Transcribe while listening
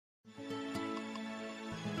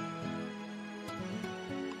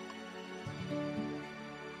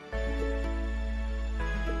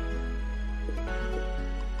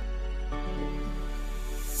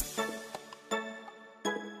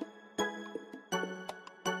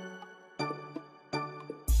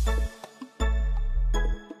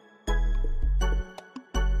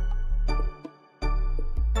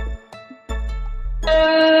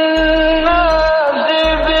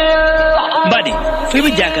febe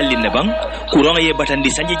jakalin bang kurang ye batandi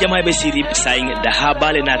sanji jama be siri saying da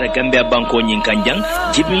habale nata Gambia banko nyin kanjang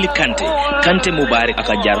Jibril Kante Mubarak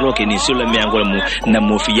aka jarlo ke ni sula mi angol mu na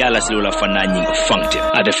mo fi yala sila fana nyin fangte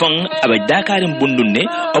ade fang aba dakarim bundunne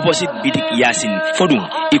opposite bitik Yasin fodum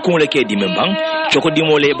ikon le ke di membang choko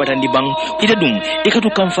dimole batandi bang ita dum ikatu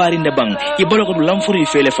kamfari nda bang ibaloko du lamfuri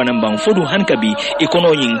fele fana bang fodu hankabi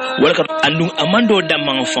ikono nyin walka andum amando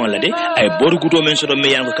damang fang la de ay boru guto men sodo me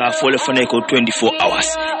yango ka fole fane ko 24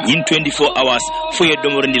 hours yin 24 hours fo ye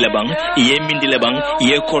domorndi la bang ye mindi la bang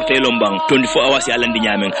ye korte lo bang 24 hours ya landi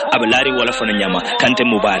nyamen abalari wala fana nyama Kante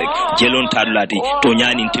Mubarak jelon tadulati to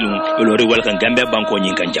nyani tilum lori walka Gambia banko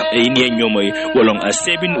nyin kanjam e ni nyomoy wolong a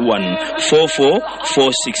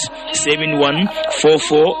 714446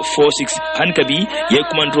 714446 hankabi ye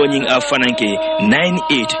kumandro nyin a fananke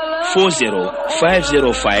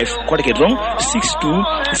 9840505 kodake drong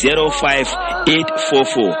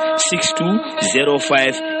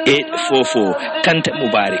 6205844 6205844 Kante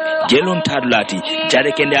Mubarak jelon tadulati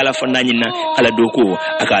jare kende ala fananyina ala doko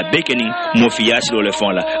aka bekeni mo fi yasilo le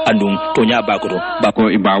fon la andum tonya bako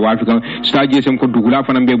iba wafika stage sem ko dugula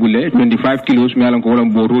fana bebulle 25 kilos mi alan ko wala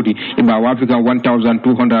borodi iba wafika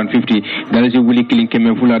 1250 dalasi wuli kilin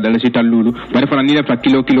kemen fula dalasi talulu bare fana ni lefta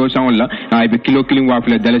kilo san la ay be kilo kilin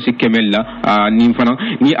wafila dalasi kemel la ni fana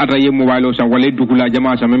ni atraye mobile sa wala dugula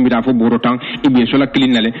jama sa membi da fo borotan ibe so la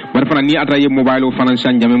kilin nale bare fana ni atraye mobile fana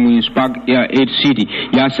san jame mu spark 8 city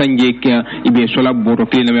ya sanje ibe so la boro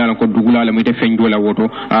kilin mi alan ko dugula la mi te fenjola woto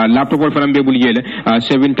laptop fana bebul yele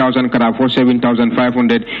 7000 kara for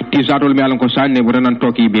 7500 tisatol mi alan ko sanne botanan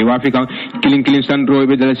toki be wafika kilin sandro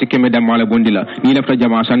be dala sikeme damala bondila ni lafta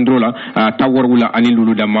jama sandro la tawor wala ani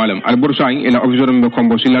lulu damalam albursain ila officer be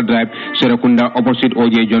combo sila drive serakunda opposite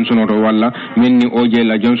OJ Johnson oto wala menni OJ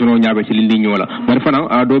la Johnson o nyaabe ci lindi ñola bar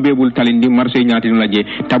fana do bebul talindi marché ñaati la je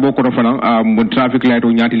tabo ko fana mo traffic light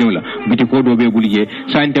o ñaati la biti ko do bebul je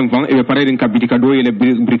santem fan e pare rin kabiti ka do yele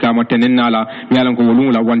brikama tenen nala mi alan ko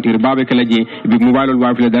wolum la wantir babe kala je bi mobile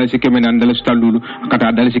wafile dal sikeme nan dal stallulu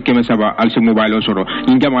kata dal sikeme saba al si mobile soro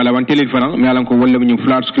ni jama la wan téléphone mi alan ko wolle ñu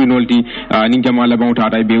flat screen olti ni jama la bawta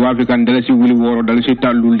tay be wafi kan dal si wuli woro dal si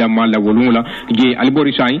tallul dam la wolum la je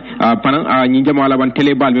albori sai panan ni jama la wan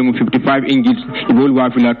télé bal be mu 55 inches ibol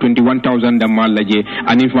wafila 21000 dam la je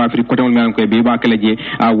ani wafi ko tan mi alan ko be ba kala je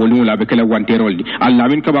wolum la be kala wan teroldi alla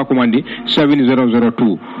min ka ba ko mandi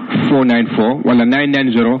 7002 494 wala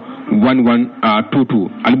 990 1122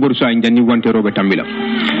 albursa njani wante robe tambila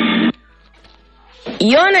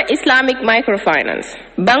Yona Islamic Microfinance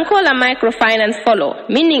Banko la microfinance follow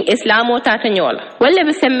meaning Islamo tata nyola wala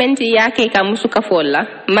be sementi yake ka musuka folla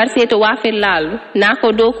marseto wafir lalu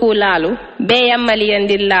nako doku lalu be yamali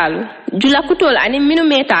yandil lalu jula kutol ani minu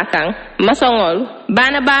meta kan masongol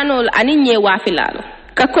bana banol ani nye wafi lalu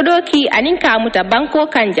kakodoki anin kamuta banko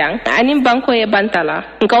kanjang anin banko ye bantala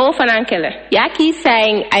ngawo fanankele yaki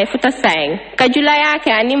saying ay futa saying kajula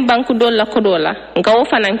yake anin banko dolla kodola ngawo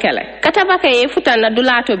fanankele katabaka ye futa na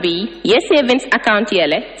dulato bi ye savings account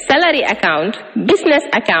yele salary account business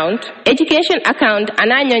account education account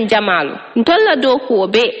ananyon jamalu ntolla doku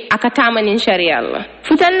be akatamanin sharial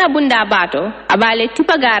futanna bunda bato abale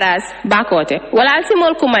tipa garage bakote wala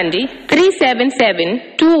alsimol kumandi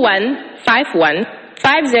 377-2151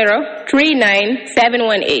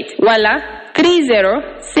 5039718 wala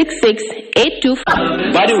 306682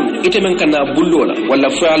 badu itemen kana bullola wala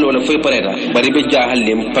faalo wala fay pareta bari be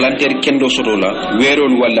jahalem palanter kendo sotola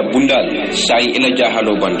werol wala bundal sai ila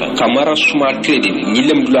jahalo banda kamara smart credit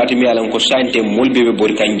nyilem dulati mi alan ko sante molbe be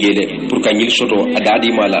bor kanjele pour kanyil soto adadi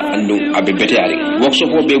mala andu abe betari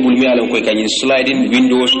workshop be bul mi alan ko kanyil sliding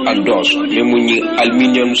windows and doors memunyi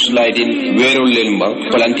aluminium sliding werol lelma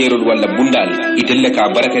palanter wala bundal itelle ka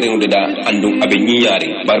barakare ndeda andu abe nyiyari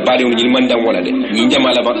barbade on nyilmanda wala de ni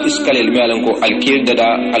jamala ba iskalel mi alan ko alkel dada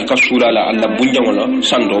alkasura la alla bunjangola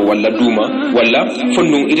sando wala duma wala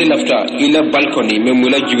fondum ide lafta ila balcony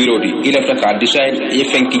memula jibirodi ila lafta ka design ye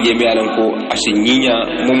fenki je mi alan ko ase nyinya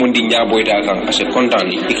momondi nyaboyta kan ase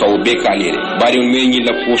contani ikaw be kalere bari on me nyi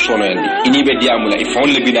la ko sono yandi ini be diamula e fon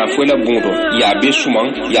le bina fo la bunto ya be suman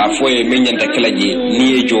ya fo e menyanta kalaje ni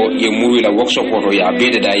e jo ye muwi la workshop ko ya be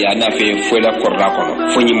dada ya na fe fo la korda kono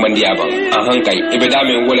fo nyi mandi aba ahankay e be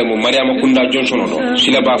dame wala mo mariama kunda Johnson no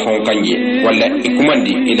sila ba fon kanje wala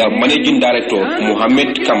ikumandi ila managing director Mohammed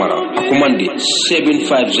Kamara akumandi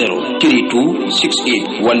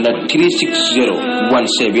 7503268 wala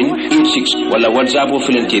 3601786 wala WhatsApp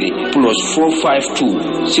filentiri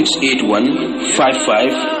 +452 681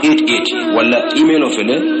 5588 wala email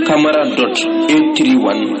ofele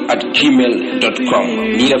camara.831@gmail.com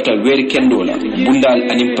ni lafta weri kendola bundal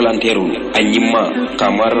anim planterol anyimma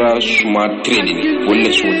camara smart trading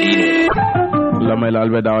wala sodino lamay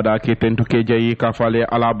lalbe dawda ki tentu ke jayi ka fale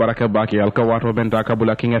ala baraka baki alka wato benta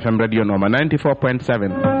kabula King FM radio noma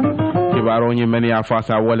 94.7 kibaro ñi men ya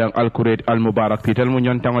fasa wala alkuret al mubarak titel mu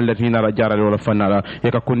ñon tangol lati nara jarale wala fanala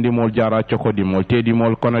e ka kundi mol jara chokodi mol tedi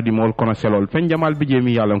mol kono di mol kono selol fen jamal bi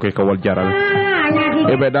jemi yalla koy ka wal jaral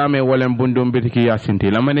e be dame wala bundum bitiki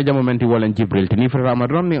yasinti la mane jamu menti wala jibril tini frère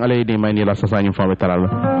amadou ni alay di mayni la sasañu fa taral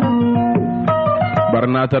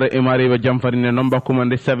barnatara imari be jamfarine nomba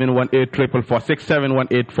kumande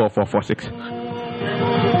 7184446 7184446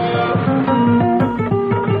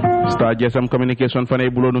 Star GSM communication fane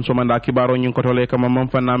bulo dum somanda kibaro nyin ko tole kama mom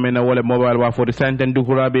fanna mena wala mobile wa for centen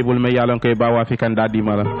dukura be bul me yalon koy ba wa fi kan dadi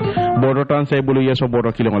mala bodo tan say bulu yeso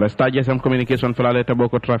bodo kilo la Star GSM communication fala le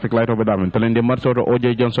taboko traffic light obe damen tele de marso to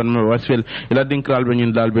OJ Johnson me Westfield ila dinkral be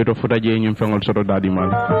nyin dal be to futa je nyum fengol soto dadi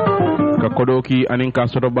mala ka kodoki anin ka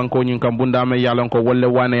soto banko nyin kam bunda me yalon ko wolle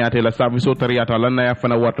wane yate la service autoriyata lan na ya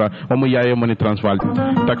fana wata o mu yaye money transfer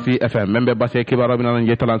taxi FM membe basse kibaro bi nan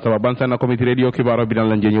je talan saba bansa na committee radio kibaro bi nan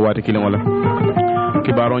lan je ñu wati kilin wala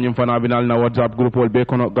kibaro nyum fana binal na WhatsApp group wol be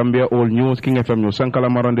kono Gambia all news King FM news sankala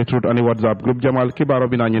maronde truth ani WhatsApp group jamal kibaro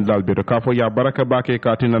bina nyin dal be to kafo ya baraka bake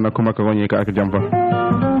katina na kuma ka gonye ka ak jamfa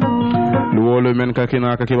lu wolo men ka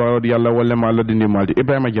kina ka kibaro di yalla wala mala dindi maldi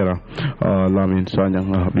Ibrahima Jara lamin sanya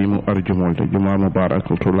bi mu arjumol de juma mubarak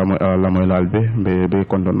to lama lalbe be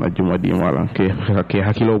kondon na juma di mala ke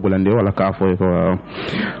hakilo bulande wala kafo ko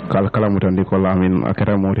kala mutandi ko lamin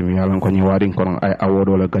akara moti mi yalla ko nyi wadin kono ay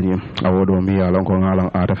awodo la ganye awodo mi yalla ko ngalan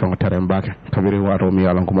ata fa terem bake kabiri wato mi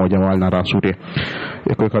yalla ko mo jamal na rasute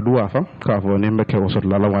e ko ka duwa fa kafo ne mbeke wosot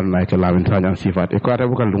la wal na ke lamin sanya sifat e ko ata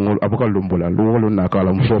bukal dungol abukal lumbula lu na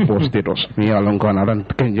kala mo fo status mi yalla ko na ran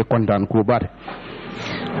kenje kontan ku bate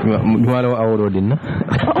wala awodo dinna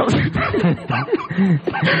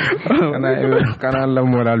kana la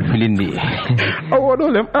moral filindi awodo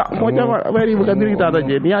lem mo jama bari bu kadiri tata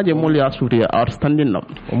je niaje mol ya suti outstanding nam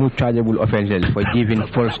mu chargeable offenses for giving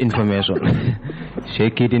false information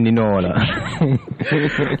shekiti ni no wala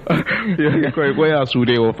ko ya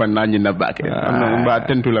sude o fanani na bake ba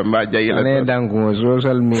tentula ba jayila ne dango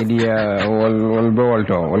social media wal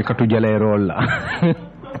bolto wal katu jale rol la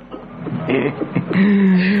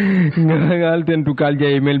ngal ten tu kal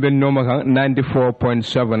jey mel ben noma kan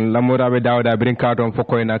 94.7 lamorabe dawda brin katon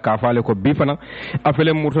fokoyna ka fale ko bifana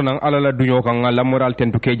afele murtonan alala duño kan lamoral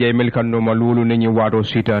ten tu ke jey mel kan noma lulu ni wado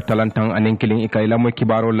sita talantan anen killing ikay lamo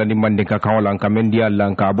kibaro la ni mande ka kawalan ka men dial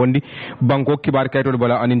lan ka bondi banko kibar kayto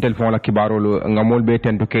bala anin telephone la kibaro ngamol be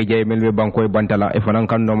ten tu ke jey mel be banko e bantala e fanan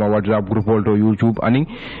kan noma WhatsApp group to YouTube anin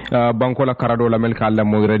banko la karado la mel kala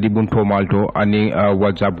mo redi bunto malto anin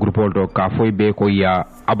WhatsApp group to ka foy be ko ya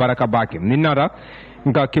abaraka bake ninara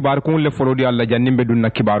nka kibar ko le folo di alla jannimbe dunna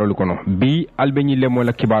kibarol kono bi albeni le mo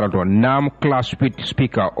la kibarato nam class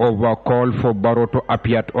speaker over call for baroto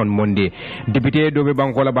appeared on Monday député do be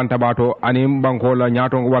bankola bantabato ani bankola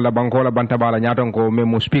nyaton wala bankola bantabala nyaton ko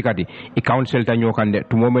memo speaker di e council ta nyokande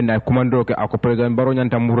to momen na commando ke ako president baro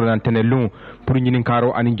nyanta muru nan tenelu pour nyinin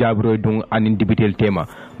karo ani jabro dung ani député tema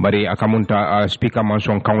bari akamunta speaker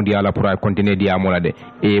manson county ala pour continuer di amola de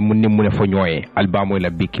e munni mune fo nyoye albamo la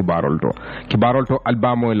bi kibarol to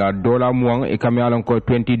albamo la dola muang e kam yalan ko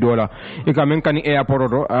 $20 e kam en kan airport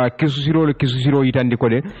do kisusiro yitandi ko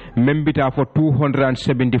de membita fo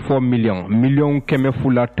 274 million keme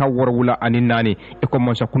fula tawor wula aninani e ko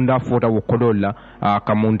mon sakunda fota wo kodolla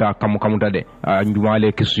kamunta de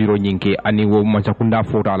njumale kisusiro nyinke ani wo mon sakunda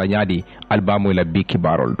fota la nyadi albamo la bi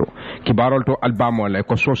kibarol to albamo la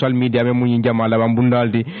ko social media me munyi jamala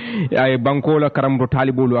bambundaldi ay banko la karamdo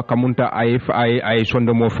talibolu akamunta ay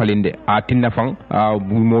sondo mo falinde a tinna fan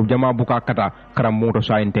mo jama buka kata karam moto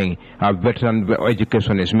sainteng veteran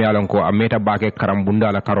educationist mi alon ko a meta bake karam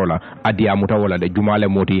bunda la karola adia muta wala de jumale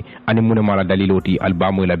moti ani mune mala daliloti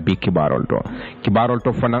albamu la big kibarol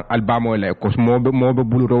to fana albamu la ko mobe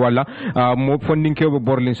buluto wala mo fondin kebe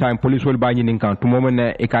borlin sa police wol bañi nin kan to momen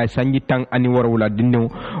e kay sanji tang ani wala dinnu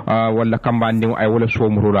wala kambande ay wala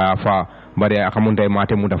somrula fa bare akamunta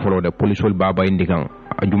mate muta folode police wol baba indikan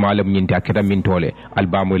jumalem nyinti aketa min tole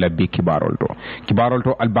albamo la bi kibarol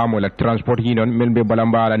to albamo la transport union melbe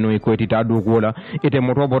balamba la no ko tita do gola ite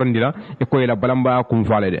moto borondila e ko la balamba kum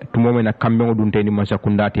falede to momena kambe o dunte ni masa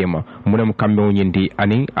kunda tema munam kambe o nyinti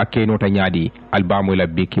ani akeno ta nyaadi albamo la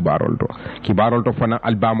bi kibarol to fana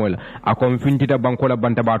albamo la akom fintita banko la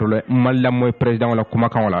banta batole mallam moy president la kuma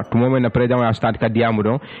kan wala to momena president ya start ka diamu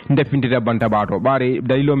do nde fintita banta bato bare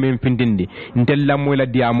dalilo men fintindi ndella moy la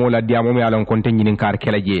diamo me alon konte nyinin kar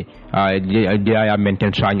kelaje dia ya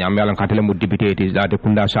menten sanya me alon katele mu député ti zade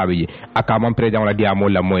kunda sabiji aka man president la diamo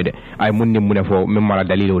la moyde ay munni mune fo mem mala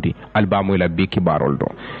daliloti albamo la bi kibarol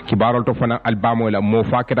to fana albamo la mo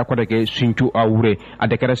faketa ko de sintu awure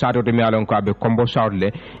ade kere sato de me alon ko abe combo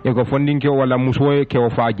sawle e ko fondinke wala musoy ke o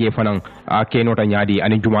faaje fanan a kenota nyaadi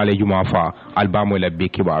ani juma fa albamo la bi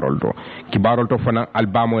kibarol to fana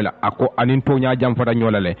albamo la ako anin to nya jam fata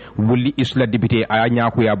nyolale wulli isla député aya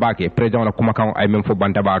nyaaku ya bake president la kuma kan ay mem fo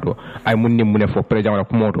banta bato ay munni mune fo president la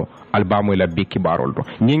kumoto albamo la bi kibarol to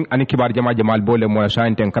nying ani kibar jamal bole mo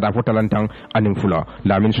sainten kata fo talantan anin fula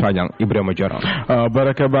lamin sanyang ibrahima jara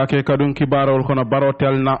baraka bake kadun kibarol kono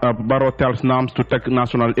barotel's names to take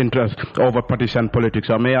national interest over partisan politics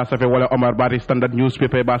me ya safe wala Omar Bari Standard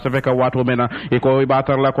newspaper ba safe ka wato mena e ko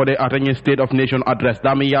batar la ko de atanye state of nation address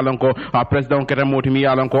dami yalan ko president kete moti mi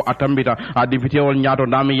yalan ko atambita député wol nyaato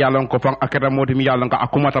dami yalan ko fan akata moti mi yalan ko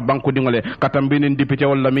akumata banku dingole katambinin député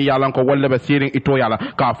wol la mi yalan ko wolle be siring ito yala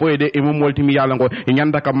ka foyde imum molti mi yalan ko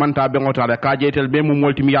nyanda ka manta be ngotale ka jetel be mum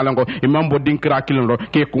molti mi yalan ko imam bo dinkra kilndo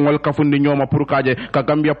ke kungol kafundi nyoma pour kaje ka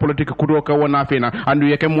Gambia politique kudo ka wona fena andu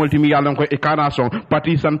yeke molti mi yalan ko e kana son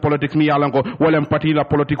partisan politics mi yalan ko wolem parti la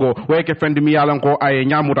politico weke fendi mi yalan ko ay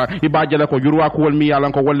nyamuta ibajale ko yurwa ko wol mi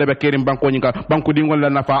yalan ko wolle be kerim banko nyinga banku dingol la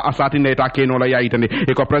nafa asati neta keno la yayitande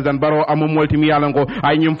e ko president baro amum molti mi yalan ko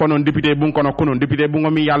ay nyum fanon député bun kono kunon député bungo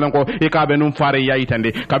mi yalan ko e ka be num faare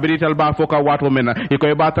yayitande kabirital ba foka wato mena e ko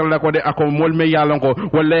e batal la ko de ako mol me yalan ko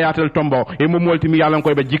wolle yatel tombo e mum molti mi yalan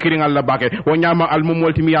ko be jikirin alla bake o nyama al mum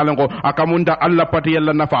molti mi yalan ko akamunda alla pati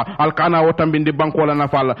yalla nafa al kana o tambindi banko la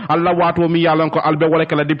nafa alla wato mi yalan ko albe wala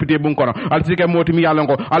kala député bun kono al sike moti mi yalan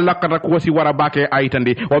ko alla kata ko si wara bake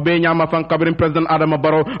ayitandi o be nyama fan kabirin president Adama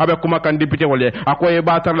Barrow abe kuma kan député wala ako e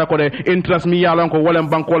batar la ko de interest mi yalan ko wala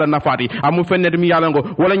banko la nafati amu fennet mi yalan ko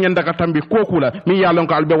wala nyanda ka tambi kokula mi yalan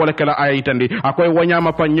ko albe wala kala ayitandi ako e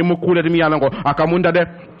wanyama fan nyimu kule mi yalan ko akamunda de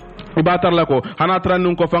ibatar la ko hana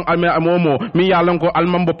tranun ko fan alme amomo mi yalan ko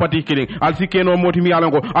almambo pati killing al sikeno moti mi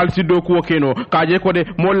yalan ko al siddo ko keno kaje ko de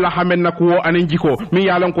molla hamen na ko anen jiko mi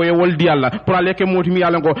yalan ko e woldi alla pour aleke moti mi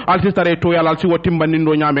yalan ko al sistare to yalla al si wotim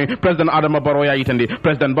banindo nyame president Adama Barrow ya yitandi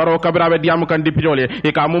president Barrow kabirabe diam kan dipitole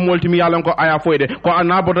e ka mo molti mi yalan ko aya foyde ko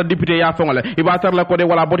anabota député ya fongale ibatar la ko de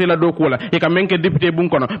wala boti la do ko la e ka menke député bun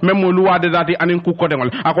kono même loi de dati anen ku ko dengol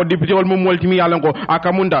ako député wol mo molti mi yalan ko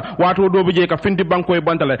akamunda wato do bije ka findi banko e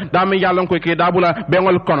bantale dami yalan ko ke dabula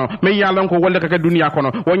bengol kono me yalan ko wolle ka dunya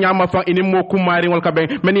kono wo nyama fa ini mo kumari ngol ka ben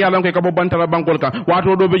men yalan ko ka bo bantala bankol ka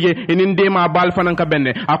wato do beje ini ndema bal fanan ka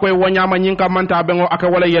benne akoy wo nyama nyinka manta bengo aka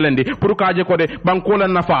wala yelende pour kaje ko de bankola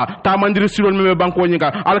nafa ta mandiri silol meme banko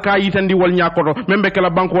nyinka alka yitandi wol nyakoto membe kala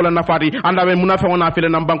bankola nafati andabe munafa wona fele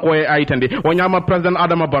nam banko e ayitandi wo nyama president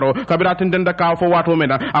Adama Barrow kabira tendenda ka fo wato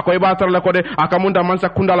mena akoy batar la ko de akamunda mansa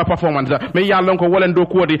kundala performance me yalan ko wolen do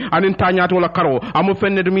kodi anin tanyato la karo amu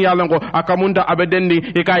fenne mi yalan ko akamunda abedendi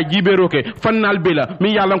e kay jiberoke fannal bela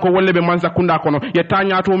mi yalan ko wolle be mansa kunda kono ye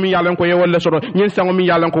tanyato mi yalan ko ye wolle soro nyen sango mi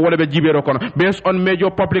yalan ko wolle be jibero kono based on major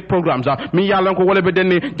public programs mi yalan ko wolle be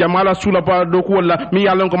denni jamala sula ba do ko walla mi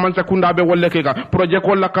yalan ko mansa kunda be wolle ke ga project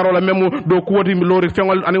ko la karola memu do ko woti lori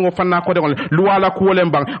fengol ani ngo fanna ko dengol luwala ko wolle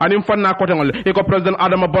bang ani fanna ko dengol e ko president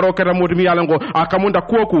Adama Barrow kera modi mi yalan ko akamunda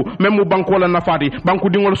koku memu banko la nafati banku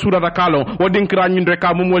dingol sura da kalo wodinkra nyindre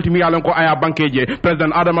ka mu molti mi yalan ko aya bankeje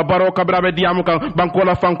president Adama Barrow kabirabe diamu kan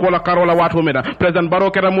bankola fankola karola wato meda president Barrow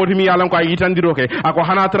kera moti mi yalan ko ay yitandiroke ako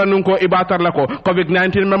hana tranun ko ibatar la ko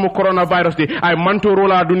covid-19 memo coronavirus di ay manto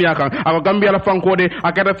rola dunia kan ako Gambia la fankode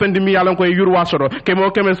akata fendi mi yalan ko yurwa soro kemo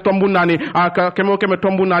tombunani aka kemo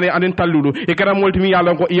tombunani anin tallulu e kera molti mi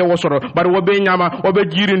yalan ko yewo soro bar wobe nyama obe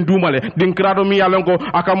jirin dumale din krado mi yalan ko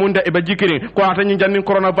akamunda e be jikirin ko atanyi jannin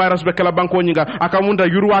coronavirus be kala banko nyinga akamunda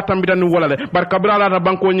yurwa tambidan wolale bar kabirala na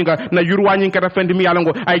banko nyinga na yurwa nyin kata fendi mi yalan ko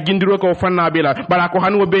ko ay jindiro ko fanna bila bara ko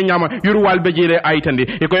hanwo be nyama yuruwal be jele aytandi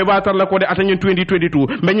e ko batar la ko de atanyin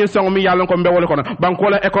 2022 menyin sango mi yalan ko mbewol kono banko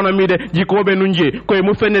la economy de jikobe nunje ko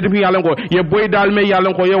mu fenne mi yalan ko ye boy dal me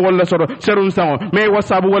yalan ko ye wala soro serum sango me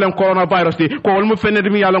wasabu wala coronavirus di ko wol mu fenne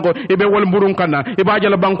mi yalan ko e be wol mburun kanna e ba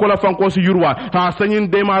jala banko la fanko su yurwa ha sanyin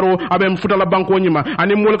demaro abe futala banko nyima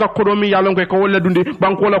ani mol ka kodo mi yalan ko wala dundi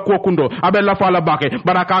banko la kokundo abe la fala bake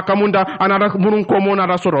baraka kamunda anara murun ko mo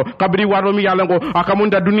na soro kabri wado mi yalan ko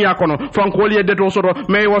akamunda dunia kono fanko li de to soro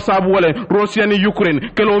me wasabu wala Russia ni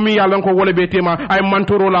Ukraine kelo mi yalan ko wala be tema ay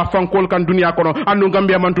mantoro la fankol kan dunia kono andu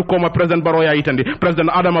Gambia mantu ko ma president Baro ya itandi president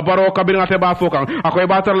Adama Baro kabri ngate ba fokan akoy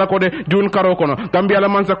batar la ko de jun karo kono Gambia la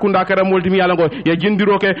mansa kunda kara multi mi yalan ko ya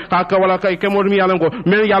jindiro ke ka wala kay kemol mi yalan ko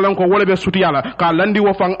me yalan ko wala be suti yala ka landi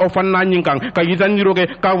wo fang o fan na nyinkan ka yitandiro ke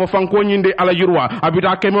ka wo fanko nyinde ala yurwa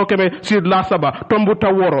abita kemo keme sir la saba tombu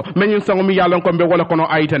taworo menyin sango mi yalan ko be wala kono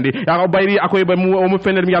ayitandi ya bayri akoy ba mu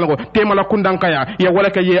fener mi yalan ko tema la kundankaya ya wala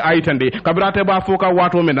ke ye ayitandi kabirate ba foka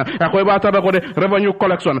wato mena akoy ba tada ko de revenue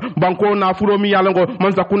collection banko na fulo mi yalan ko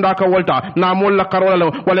man sa kunda ka wolta na mol la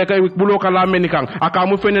karola wala kay bulo ka la menikan aka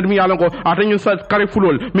mu fener mi yalan ko atanyu sa kare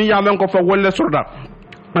fulol mi yalan ko fa wolle sorda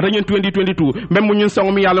atanyen 2022 même ñun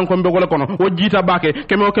sango mi yalan ko mbe gola kono o jita bake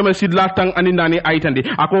keme keme sidla tang ani nani aytandi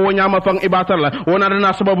ako wonyama fang ibatar la wona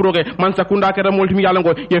dana sababu roge man sakunda ke remol mi yalan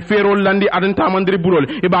ko ye ferol landi adanta mandiri burol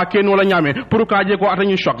iba ken wala nyame pour kaje ko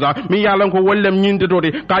atanyen shock za mi yalan ko wollem ñinde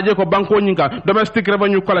dodi kaje ko banko nyinka domestic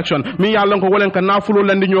revenue collection mi yalan ko wolen ka nafulo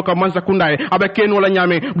landi nyoka man sakunda e abe ken wala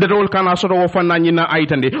nyame detol kana soto wo fanna nyina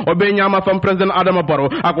aytandi o be nyama fam president Adama Barrow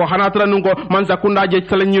ako hanatra nungo man sakunda je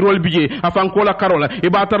tala nyirol bije afan ko la karola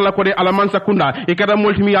batar la ko de alaman sakunda e kada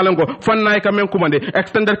multi mi yalango fanna e kamen kumande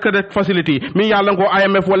extended credit facility mi yalango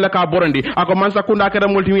IMF wala ka borandi ako man sakunda kada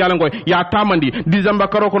multi mi yalango ya tamandi December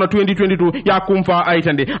karo kono 2022 ya kumfa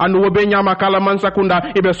aytande andu wobe nyama kala man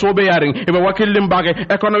sakunda ibe sobe yaring ibe wakil limbage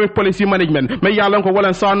economic policy management mi yalango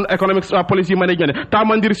wala sound economic policy management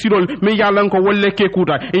tamandir sidol mi yalango wolle ke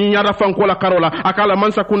kuta e nyaada fanko la karola akala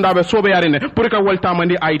man sakunda be sobe yarine pour ka wal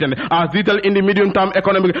tamandi aytande as detail in the medium term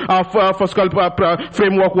economic fiscal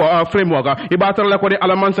framework ibatar la ko de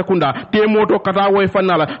alaman sakunda te moto kata woy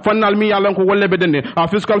fanal mi yalan ko wolle bedenne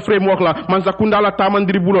fiscal framework la man sakunda la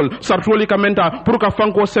tamandiri bulol sartoli kamenta pour ka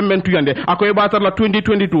fanko sementu yande ako ibatar la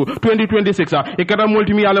 2022 2026 e kada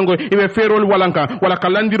multi mi yalan ko ibe ferol walanka wala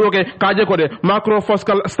kalandiroge kaje ko de macro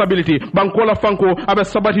fiscal stability banko la fanko abe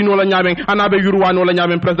sabati no la nyamen anabe yurwano la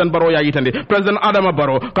nyamen president Baro ya yitande president Adama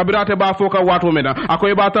Baro kabirate ba foka wato mena ako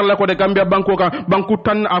ibatar la ko de Gambia banko ka banku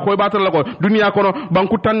tan ako ibatar la ko dunia kono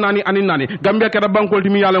banku tan nani anin nani Gambia kada bankol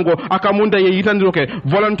timi yalango akamunda ye yitandiroke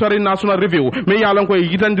voluntary national review me yalango ye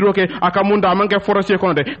yitandiroke akamunda manke forestier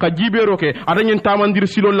kono de ka jiberoke adanyen tamandir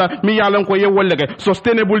silolla mi yalango ye wollege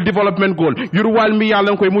sustainable development goal yurwal mi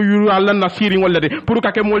yalango mu yurwal na siri wollede pour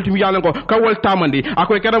ka ke molti mi yalango ka wol tamandi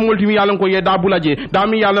akoy kada molti mi yalango ye da bulaje da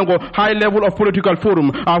mi yalango high level of political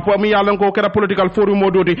forum fo mi yalango kada political forum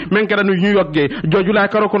mododi men kada New York je jojula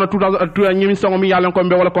karo kono 2000 nyimi songo mi yalango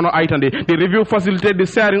mbe wala kono aytande the review facilitate the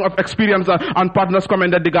sharing of experience and partners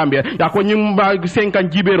commanded the Gambia yako nyimba senkan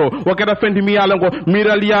jibero wakada fendi mi yalango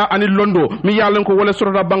miralia ani londo mi yalango wala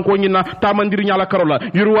sorota banko nyina tamandiri nyala karola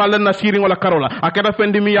yuru wala na siri wala karola akada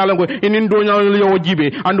fendi mi yalango inin do nyala yo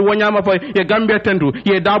jibe andu wanyama fa ye Gambia tendu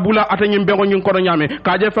ye dabula atanyim bengo nyin kono nyame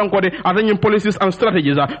kaje fanko de atanyim policies and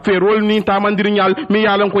strategies fe role ni tamandiri nyal mi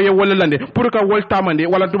yalango ye wala lande pour ka wol tamande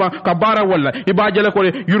wala tuma ka bara wala ibajale ko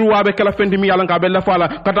de yuru wabe kala fendi mi yalango be la fala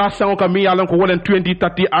kata sango ka mi yalango wala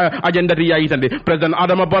 2030 agenda di yayitande president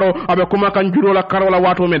Adama Barrow abe kuma kan julo la karola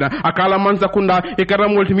wato meda akala mansa kunda e kara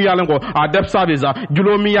multi mi yalango a dep service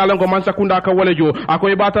julo mi yalango mansa kunda ka wala jo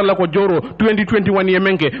akoy batal la ko joro 2021 ye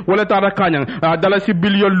menke wala tada kanyang dalasi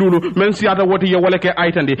billion lulu men si ata woti ye wala ke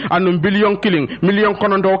aytande annum billion killing million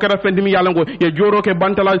konondo kara fendi mi yalango ye joro ke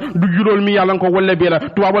bantala du julol mi yalango wala bela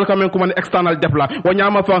tuwabal kamen kuma external depla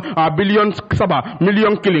wanyama fa billion saba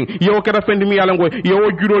million killing yo kara fendi mi yalango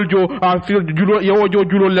yo julol jo julo yo jo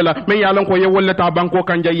julol lela me yalan ko ye wolleta banko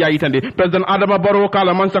kanja yayitande president Adama Barrow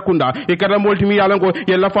kala man sakunda e kada molti mi yalan ko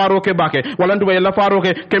ye la faro ke bake wala ndu ye la faro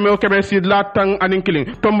ke keme sidla tang anin killing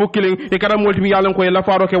tombu killing e kada molti mi yalan ko ye la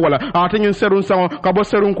faro ke wala atanyin serun sama ka bo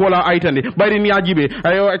serun ko la ayitande bari ni ajibe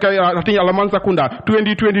ayo atin yalla man sakunda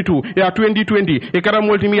 2022 ya 2020 e kada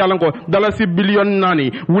molti mi yalan ko dalasi billion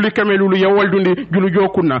nani wuli kame lulu ye woldundi julu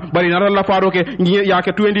jokunna bari na la faro ke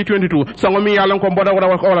yake 2022 sango mi yalan ko boda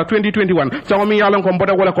wala 2021 sango mi yalan ko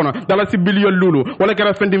mbota wala kono dala si billion lulu wala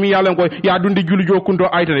kera fendi mi yalan ko ya dundi gulujo kunto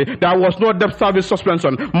aitane there was no debt service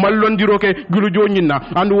suspension mallondiro ke gulujo nyinna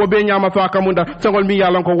andu wobe nyama fa kamunda sangol mi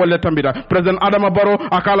yalan ko wala tambida president Adama Barrow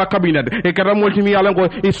akala cabinet e kera molti mi yalan ko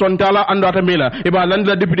i sontala ando ata mela e ba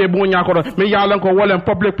landla député bu nyakoro mi yalan ko wala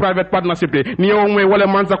public private partnership ni yo moy wala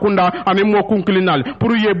mansa kunda ani mo kunkilinal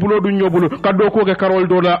pour ye bulo du nyobulu kaddo ko ke karol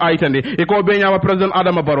do la aitande e ko be nyama president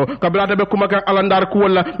Adama Barrow kabirata be kuma ka alandar ku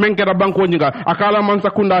wala men kera banko nyinga akala mansa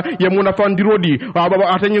kunda ye muna fandirodi baba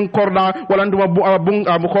atanyin korda wala nduma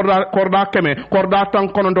bu korda keme korda tan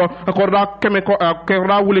konondo korda keme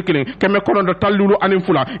korda wuli kilin keme konondo tallulu anin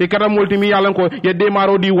fula e kada molti mi yalan ko ye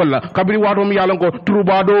demaro di wala kabiri wato mi yalan ko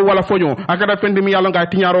trubado wala fonyo akada fendi mi yalan ga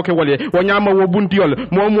tinyaro ke wale wo nyama wo buntiyol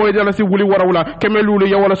mo dala si wuli warawla keme lulu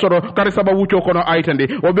ye wala soro kare saba wucho kono aitande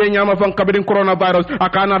o be nyama fan kabiri coronavirus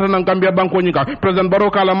akana tan Gambia banko nyinga president Barrow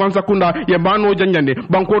kala mansa kunda ye bano janjande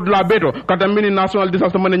banko la beto kata mini national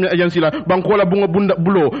disaster management agency la banko la bunga bunda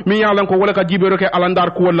bulo mi yalan ko wala ka jibero ke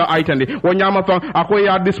alandar ko wala aitande wo nyama fan akoy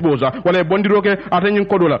ya disposa wala bondiro ke atanyin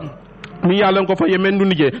kodola mi yalan ko fa yemendu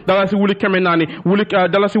nije dala si wuli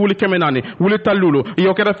kemenani wuli tallulu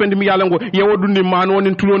yo keda fendi mi yalan ko yewo dundi mano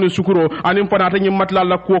nin tuloni sukuro anin panata nyi matla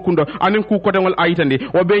la ko kundo anin ku ko dengol ayitande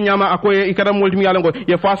o be nyama akoy ikada molti mi yalan ko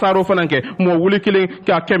ye fasaro fananke mo wuli kilin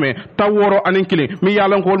ka keme taworo anin kilin mi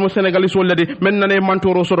yalan ko wol mo senegalis wolade men nane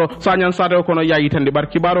mantoro soro sanyan sade ko no yayitande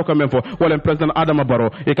barki baro ko men fo wala president Adama Barrow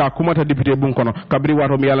e ka kumata député bun kono kabri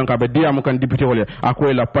wato mi yalan ka be diam kan député wole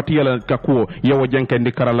akoy la patiyala ka ko yewo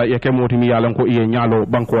jenkendi karala e kemo mi yalan ko iye nyalo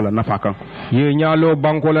banko la nafakan ye nyalo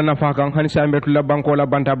banko la nafakan han sambetu la banko la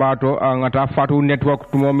banta bato ngata fatu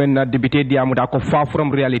network tumo men na député diamu da ko far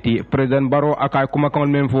from reality president Barrow akay kuma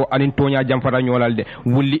kan men fo anin tonya jam fata nyolalde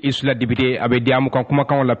wulli isla député abe diamu kan kuma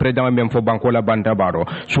kan la president men fo banko la banta bato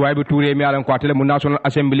suwaybe touré mi yalan ko atele mu national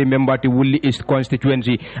assembly member ti wulli east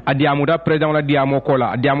constituency adiamu da president la diamo ko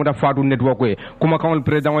la adiamu da fatu network e kuma kan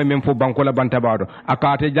president men fo banko la banta bato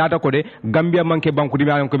akate jata ko de Gambia manke banko di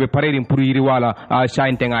yalan ko be pareri pour yiri wala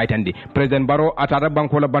shainte ngaitandi president Barrow atata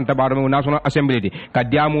banko la banta baro mo national assembly di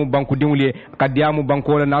kadiamu banko dimuli kadiamu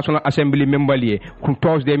banko la national assembly membali kun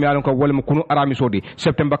Thursday mi alon ko wala mo kunu arami sodi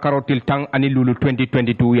september karotil tang ani lulu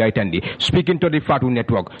 2022 yaitandi speaking to the Fatu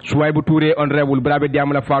network Suwaibu Touré honorable brabe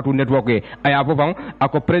diamu la Fatu network e aya fofan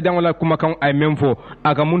ako president la kuma kan ay memfo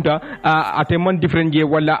aka munta ateman different je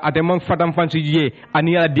wala ateman fatam fansi je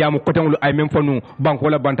ani ala diamu kotangulu ay memfo nu banko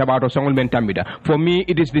la banta baro sangol men tambida for me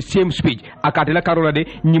it is the same speech akatela karola de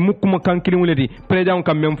ni mukuma kan kilimuleti president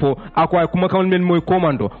kam memfo ako ay kuma kan men moy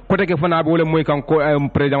commando kote ke fana be wala moy kan ko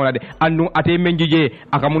president wala de andu ate menjije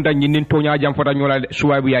aka munta nyinin tonya jam fota nyola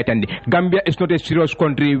Suwaibu yaitandi Gambia is not a serious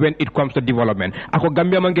country when it comes to development ako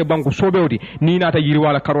Gambia manke banko sobewti ni nata yiri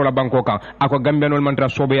wala karola banko kan ako Gambia non mantra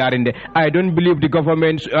sobe yarinde I don't believe the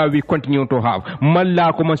government we continue to have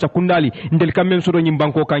malla ko man sakundali ndel kam men sodo nyim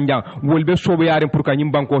banko kan jang wolbe sobe yaren pour ka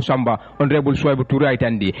nyim banko samba honorable Suwaibu Touré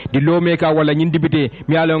yaitandi di lawmaker wala nyin dibité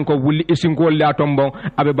mi alon ko wulli isinkol la tombon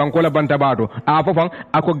abe banko la banta bato a fofan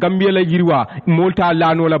ako Gambia la yiriwa molta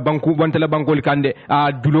lano la banko wanta la banko kande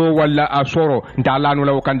a dulo wala a soro nta lano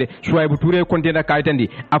la kande Suwaibu Touré kontena kaitandi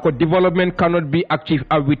ako development cannot be achieved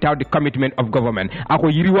without the commitment of government ako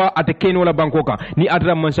yiriwa ate keno la banko kan ni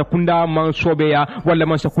adra man sakunda man sobeya wala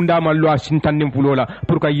man sakunda man lo sintanim fulola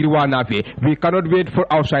pour ka yiriwa nafe we cannot wait for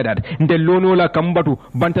outsiders nde lono la kambatu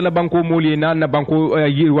banta la banko moli na banko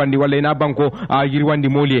yiriwandi wala na banko yiriwandi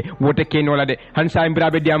moli wote keno la de hansa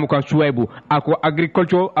imbrabe diamu kan Suwaibu ako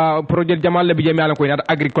agriculture project jamal la bijami ala ko na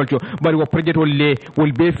agriculture bari wo project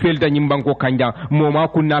wol be felta nyim banko kanja moma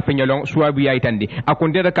kunna fenyalon Suwaibu yaitandi ako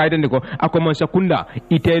ndeda kaitandi ko ako man sakunda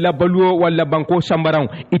itela baluo wala banko sambaran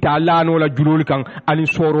ita lano la julol kan ani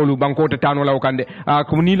sorolu banko ta tano la kande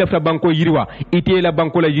ko ni lafta banko yiriwa itela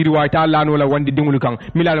banko la yiriwa ita lano la wandi dingul kan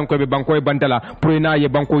milalon ko be banko e bantala proina ye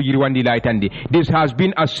banko yiriwandi la itandi this has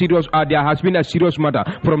been a serious there has been a serious matter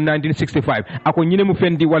from 1965 ako nyine mu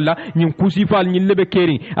fendi wala nyin kusifal nyin lebe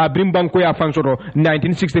keri brim banko ya fansoro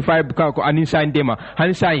 1965 ko anin sain dema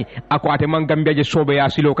han sai ako ateman Gambia je sobe ya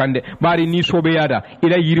silo kande bari ni sobe yada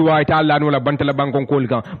ila yiriwa ita lano la bantala banko kol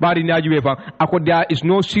kan bari na juwe fa ako there is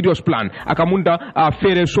no serious plan aka munda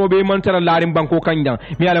fere sobe mantara larim banko kanjang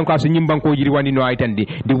mi alan ko nyim banko yiriwandi no aitandi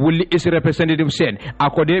the wulli is representative said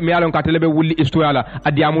ako de mi alan ka telebe wulli istoyala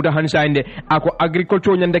adiamuda han sai inde ako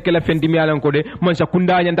agriculture nyanda kala fendi mi alan ko de man sa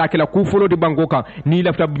kunda nyanda kala ku folo di banko kan ni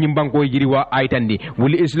lafta nyim banko jiri wa aytandi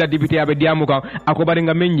wuli isla député abe diamu kan ako bari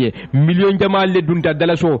nga menye million jamal le dunta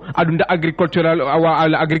dalaso adunda agricultural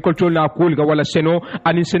agricultural na ko ga wala seno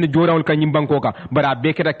anin sen jorawol kan nyim banko kan bara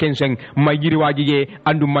beketa kenseng ma jiri waji je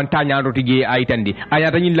andu man tañano tigi aytandi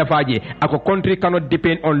ayata nyin lafaje ako country cannot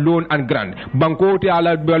depend on loan and grant banko te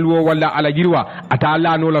ala balwo wala ala jirwa ata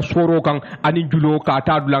ala no la soro kan anin julo ka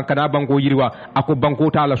ta dulan kana banko jirwa ako banko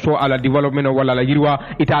ta ala so ala development wala la jirwa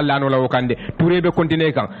ita ala no la wakande turebe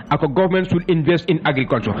continue kan ako government should invest in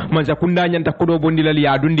agriculture manza kunda nyanta kodo bondila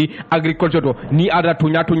ya dundi agriculture to ni ada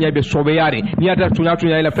tunya tunya be sobe yare ni ada tunya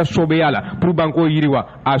tunya ila fa sobe yala pour banko jirwa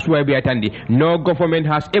aswa be atandi no government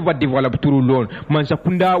has ever developed through loan manza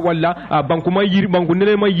kunda wala banko ma yiri banko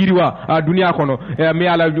nele ma yiriwa dunia kono me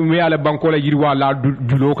ala banko la yiriwa la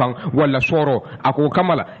julo kan wala soro ako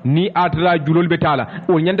kamala ni atra julol betala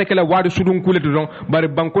o nyanda kala wadu sudun kulete don bare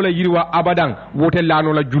banko la yiriwa abadan wote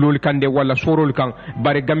lano la julol kande wala sorol kan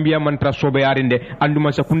bare Gambia man tra sobe yarinde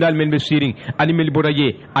anduma sa kundal men be siring ani mel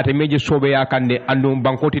boraje ate meje sobe ya kande andu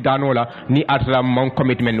banko titano la ni atra man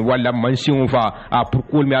commitment wala man sinfa pour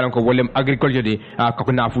kul mi alan ko wolem agriculture de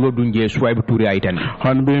ko na fulo dunje swaybe touri aitan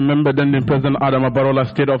han be membe den president Adama Barrow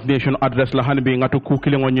State of Nation address la han be ngatu ku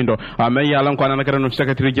kilingo nyindo me yalan ko anana karano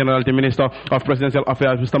secretary general the minister of presidential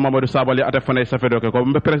affairs Mr. Mamadou Sabali ate fane safedo ko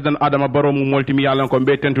be president Adama Barrow mu molti mi yalan ko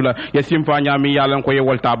be tentula yesim fa nyami yalan ko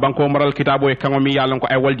yewolta banko maral kitabo e kango mi yalan ko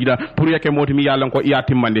ay waldida pour yake moti mi yalan ko iya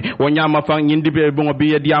timmande o nyama fa nyindi be bongo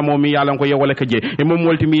biye diamo mi yalan ko yewole keje e mom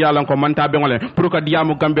molti mi yalan ko manta be ngole pour ka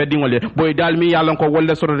diamo Gambia dingole boy dal mi yalan ko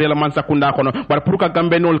wolle soro de la man sakunda kono bar pour ka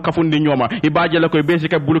Gambia nol kafundi nyoma ibaje la koy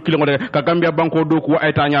besike bulu kilingo de ka Gambia banko do ko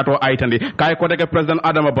ay tañato aytandi kay ko de president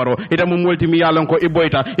Adama Barrow ita mo molti mi yalan ko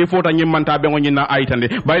iboyta il faut ta nyimanta be ngoni na aytandi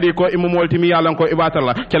baydi ko imo molti mi yalan ko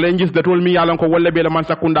ibatala challenges de tol mi yalan ko wolle be la man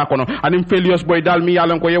sakunda kono anim felios boy dal mi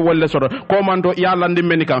yalan ko ye wolle soro ko mando yalandi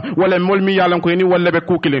menika wala mol mi yalan ko ni wolle be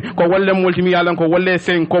kukile ko wolle molti mi yalan ko wolle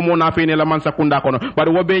sen ko mo na fene la man sakunda kono bar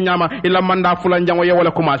wobe nyama ila manda fulan jango ye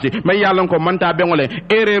wala commencé may yalan ko manta be ngole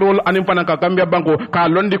ererol anim fanaka Gambia banko ka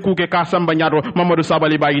londi kuke ka samba nyato Mamadou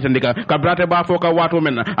Sabali ba yitandika ka brate ba foka wato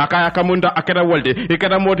men akaya kamunda akeda wolde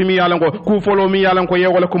ikeda moti mi yalan ko ku folo mi yalan ko ye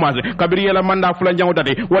wala commencé kabiri yela manda fulan jango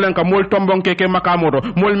dati wala ka mol tombon keke makamoto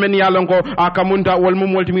mol men yalan ko akamunda wal mo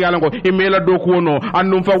molti mi yalan ko imela do ko no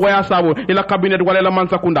andum fa waya sabo ila cabinet wala la man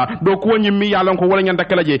sakunda do ko nyimmi yalan ko wala nyanda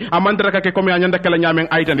kala je amandra ka ke komi nyanda kala nyamen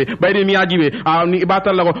aytande bayri mi yajibe ni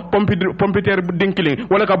ibatal la ko pompiteur dinkiling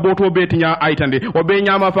wala ka boto betinya aytande o be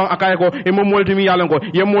nyama fa akay ko e mo molti mi yalan ko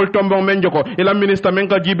ye mol tombon men joko ila ministre men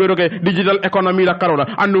ka jibero ke digital economy la karola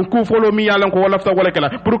andum ku folo mi yalan ko wala fa wala kala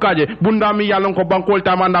pour kaje bunda mi yalan ko bankol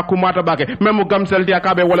tamanda ku mata bake memu gamsel dia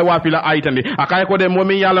kabe wala wafila aytande akay ko de mo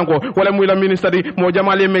mi yalan ko wala muy la ministre di mo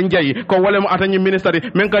jamale men jayi ko wala mo atani ministre di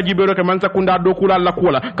men ka jibero ke man sakunda do kula la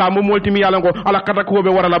kula ka mo molti mi yalan ko ala kata ko be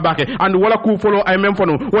wara la bake and wala ku folo ay men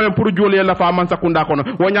fono wala pour jole la fa man sakunda kono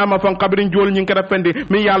wonyama fan kabrin jol nyin kada fendi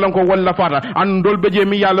mi yalan ko wala fata and dol beje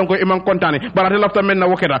mi yalan ko iman kontane barate lafta men na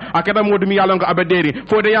wokeda akeda modi mi yalan ko abederi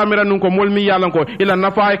fode yamira nun ko mol mi yalan ko ila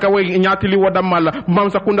nafa ka way nyatili wadam mala man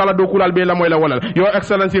sakunda la do kulal be la moy la wala yo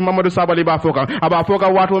excellency Mamadou Sabali ba foka aba foka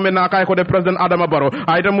wato men na kay ko de president Adama Barrow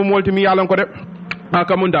ayta mo molti mi yalan ko de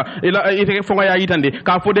akamunda ila ite fonga ya yitande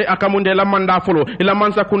ka fode akamunde la manda folo ila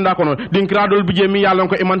mansa kunda kono din gradol bije mi yalon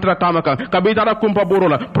ko e mantra tamaka ka be tara kumpa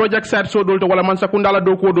borola project set so dolto wala mansa kunda la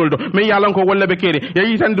do ko dolto mi yalon ko wolle be keri ya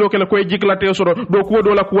yitande do kala koy jikla te so do ko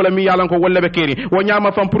do la ko wala mi yalon ko wolle be keri wo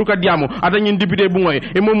nyama fam pour ka diamo adanyin député bu ngoy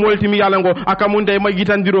e mom molti mi yalon ko akamunde ma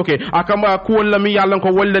yitandiro ke akama ko wala mi yalon ko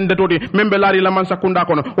wolle ndetodi membe lari la mansa kunda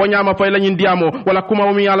kono wo nyama fay la nyin diamo wala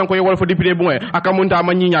kuma mi yalon ko wala fo député bu ngoy akamunda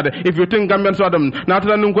ma nyinyade if you think Gambian so adam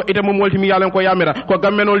natala nun ko ite mo molti mi yalan ko yamira ko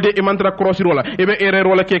gammenol de e mantra crossir wala e be erreur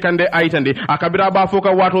wala ke kande aytande akabira ba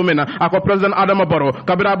foka wato mena ako president Adama Barrow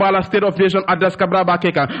kabira ba la state of nation address kabira ba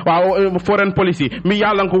keka wa foreign policy mi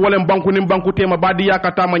yalan ko wolem banku nim banku tema badi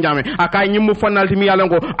yakata ma nyame akay nyim fanalti mi yalan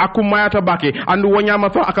ko akumayata bake andu wonyama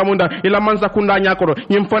fa akamunda ila mansa kunda nyakoro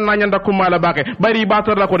nyim fanna nyanda kumala bake bari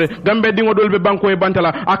batar la ko de gambe dingo dolbe banko e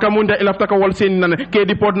bantala akamunda ila ftaka wol sen nan ke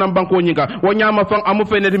deport nam banko nyinga wonyama fa amu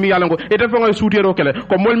feneti mi yalan ko ite fa ngoy soutero kele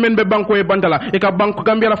ko mol men be banko e bantala e ka banko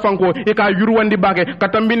Gambia la fanko e ka yurwandi bake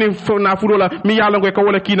katambini na furola mi yalango e ka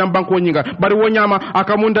wala kinam banko nyinga bari wonyama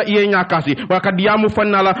akamunda iye nyakasi wakati yamu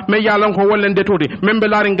fannala me yalango wolen detodi membe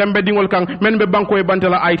lari Gambe dingol kan men be banko e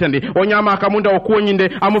bantala aytande wonyama akamunda o ko nyinde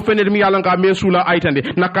amu fenede mi yalanga me sula aytande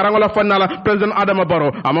na karangola fannala president Adama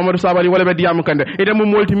Barrow Mamadou Sabali wala be diamu kande ede mu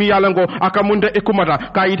molti mi yalango akamunda e kumata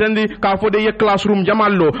ka yitandi ka fode ye classroom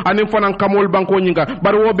jamallo anim fanan kamol banko nyinga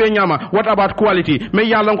bari wo be nyama what about quality quality me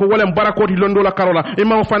yalan ko wolem barakoti londo la karola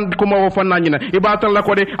ima fan ko ma fan nanyina ibatal la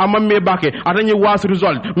ko de amamme bake atani was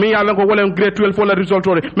result me yalan ko wolem grade 12 for la result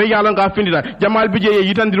ore me yalan ga findida jamal bije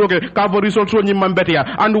yitandiroke ka vo result so nyi mambetia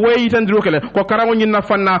and way yitandiroke le ko karango nyina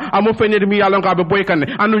fanna amo fenede mi yalan ga be boykane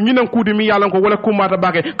and nyina kudi mi yalan ko wala kumata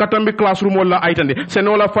bake katambi classroom wala aitande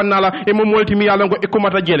senola fanna la e mo molti mi yalan ko e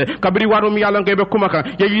kumata jele kabri wado mi yalan ko be kumaka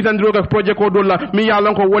ye yitandiroke project ko dolla mi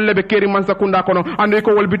yalan ko wolle be keri man sakunda kono and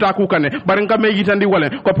ko wolbita ku kane bari ngam me yitandi wala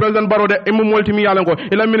ko president barode e mo molti mi yalan ko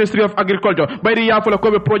ila ministry of agriculture bayri yafula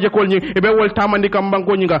ko be project ko nyi e be wol tamandi kam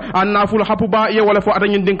banko nyinga anna ful hapuba ye wala fo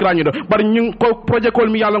atanyin dinkrani do bari nyin ko project ko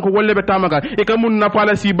mi yalan ko wolle be tamaga e kamun na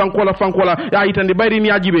pala si banko la fankola ya yitandi bayri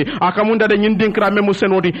ni ajibe akamunda de nyin dinkra memu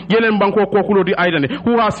senodi yelen banko ko kulodi aidane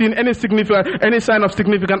who has seen any sign of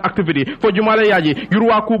significant activity fo jumale yaji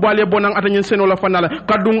yurwa ku bale bonan atanyin senola fanala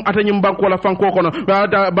kadung atanyin banko la fanko kono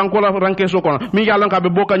banko la ranke so kono mi yalan ka be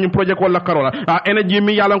boka nyin project ko la karola energy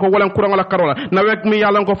mi yalan ko wala kurang la karola nawek mi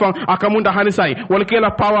yalan ko fan akamunda hanisai wala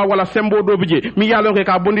kela power wala sembo do bije mi yalan ko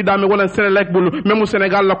ka bondi dame wala senelek bulu memu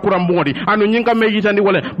senegal la kuram bongodi anu nyinga me yitandi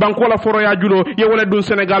wala banko la foro ya julo ye wala dun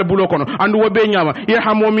senegal bulo kono andu wobe nyama ye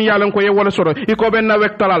hamo mi yalan ko ye wala soro iko ben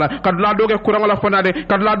nawek talala kadula doge kurang la fanade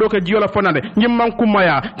kadula doge jiyo la fanade nyimman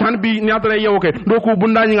kumaya tan bi nyatale yewoke doku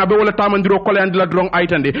bunda nyinga be wala tamandiro kole andila drong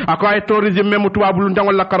aitandi akay tourism memu tuwa bulu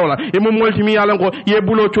ndangol la karola e mo molti mi yalan ko ye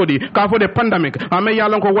bulo chodi ka fo de pandemic ame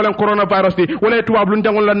yalan ko wala coronavirus di wala tuwa bulu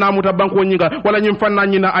ndangol la namuta banko nyinga wala nyim fanna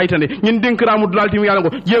nyina aitandi nyin dinkramu dulati mi yalan ko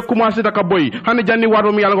je commencé taka boy hani janni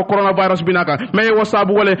wado mi yalan ko coronavirus binaka me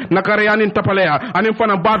wasabu wala nakare yanin tapaleya anin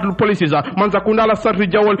fana battle policies man zakunda la sarti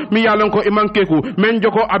jawol mi yalan ko imankeku men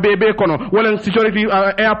joko abebe kono wala security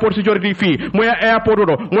airport security fee moya airport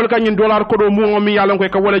do mol ka nyin dollar ko do mu mi yalan ko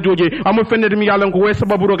ka wala joje amu fennede mi yalan ko we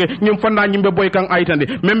sababu roke nyim fanda nyimbe boy kan aitande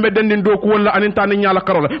membe dendin do ko wala anin tan nyala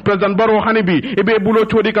karola president baro hani bi ebe bulo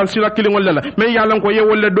chodi kan sila kilingol la me yalan ko ye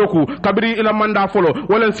wolle doku kabiri ila manda folo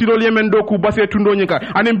wala silol yemen doku basse tundo nyika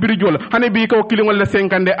anin birijol hani bi ko kilingol le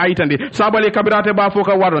 50 aitande sabale kabirate ba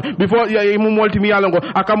foka waro before mu molti mi yalan ko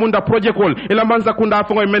akamunda project call ila manza kunda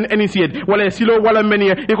fongo men initiate wala silo wala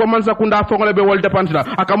meniye iko manza kunda fongo le be wol depantla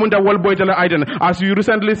akamunda wol boytala aiden as you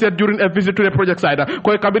recently said during a visit to the project site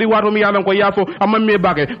ko kabiri waro mi yalan ko yafo amamme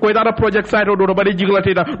bage ko dara project site do bari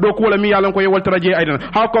jiglate da do ko wala mi yalan ko wol traje aiden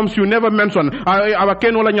how comes you never mention aba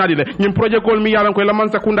ken wala nyaadi le nyim project call mi yalan ko la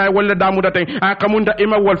manza kunda wala damu da tay akamunda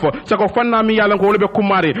ima wolfo sako fanna mi yalan ko wala be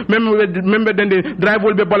kumare membe dende drive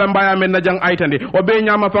wol be bala mbaya men na jang aitande o be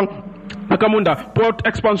nyama fang akamunda port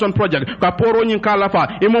expansion project ka poro nyin kala fa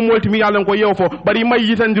imo molti mi yalan ko yewfo bari may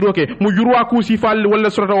yitandiroke mu jurwa ku si fal wala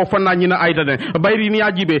sorata o fanna nyina aidane bayri ni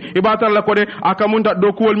ajibe ibatal la ko de akamunda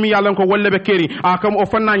do ko mi yalan ko wolle be keri akam o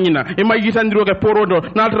fanna nyina e may yitandiroke poro do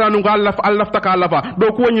natranu ngal Allah taka lafa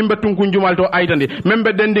do ko nyimbe tunku jumal to aidande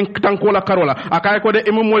membe dendin tanko la karola akay ko de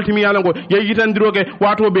imo molti mi yalan ko ye yitandiroke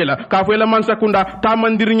wato bela ka fo la man sakunda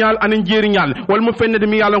tamandir nyal anin jeri nyal wal mu fennede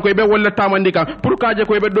mi yalan ko be wolle tamandika pour kaje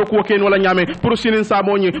ko be do ko ken wala nyame pour sinin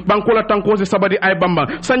saboni bankola tankosi sabadi ay bamba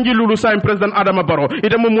sanji lulu sa president adama baro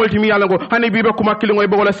ite mo molti mi yalla go hani bibe kuma kilingo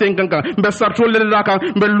be wala 5 kan be sarto le daka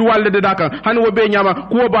be luwal le daka hani wo be nyama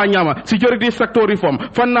ko ba nyama security sector reform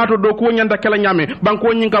fannato do ko nyanda kala nyame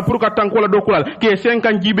banko nyinga pour ka tankola do kulal ke 5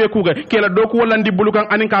 kan jibe kuga ke la do ko landi bulukan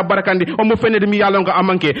aninka barakandi o mo fenede mi yalla go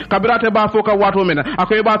amanke kabirate ba foka wato mena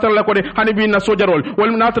akoy ba tar la ko de hani bi na sojarol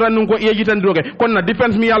wal natra nun ko yejitan droge kon na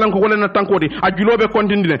defense mi yalla go wala na tankodi a julobe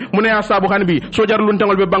kontindine mune sabu hanbi sojar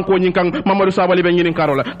luntangol be banko nyin kan mamadou sabali be nyin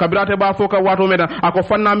karola kabirate ba foka wato meda ako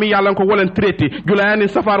fanna mi yalan ko wolen traité julayani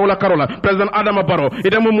safar wala karola president adama baro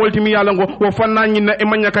ide mo molti mi yalan ko wo fanna nyin na e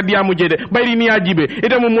manya ka diamu jede bayri ni ajibe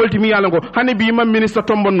ide mo molti mi yalan ko hani bi mam ministre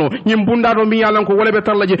tombonno nyim bunda do mi yalan ko wala be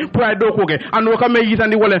tarlaje pour ay do ko ge ando ka me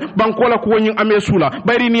yitandi wala banko la ko nyin ame sula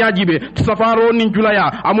bayri ni ajibe safaro ni julaya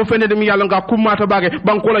amu fenede mi yalan ka kumata bage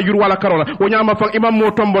banko la yur wala karola wo nyama fa imam mo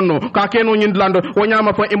tombonno ka keno nyin lando wo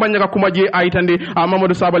nyama fa imanya ka kumaji aitandi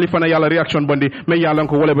mamadou sabali fana yalla reaction bondi me yalla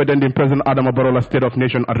ko wala be dandi president adama barola state of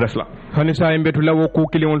nation address la hani sa embetu lawo ko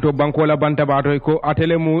kilimol to banko la banta bato ko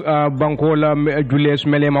atele mu banko la jules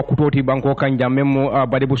melema kutoti banko kanja memo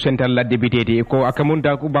bade bu central la debitete ko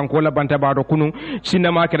akamunda ko banko la banta bato kunu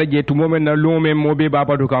sinama kala je to momen na lome mobe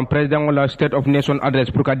babadu kam president la state of nation address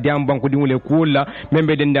pour ka diam banko dimule ko la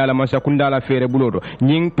membe dendala masa kundala fere bulodo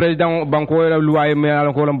nyin president banko la luwaye me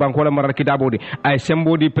ala ko banko la marar kitabodi ay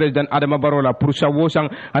sembo di president Adama Barola pour sa wosang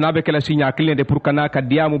anabe kala sinya klinde pour kana ka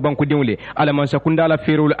diamu banko diwle ala man sakunda la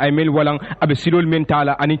ferul ay mel walang abe silol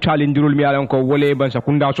mentala ani challenge rul mi alan ko wole ban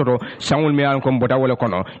sakunda soto sangul mi alan ko mbota wala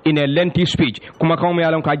kono in a lengthy speech kuma kaw mi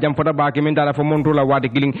alan ka jam fota baake men dala fo monto la wade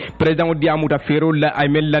giling president diamu ta ferul la ay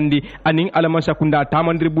mel landi anin ala man sakunda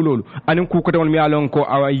tamandri bulol anin ku ko mi alan ko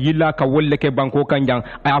yilla ka wolle ke banko kanjang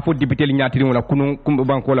ay afo député li nyatiri wala kunu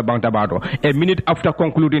banko la banta bato a minute after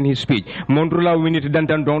concluding his speech monto la minute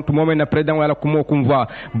dantan don to moment na president wala kumo kumva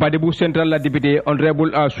Badebou Central la député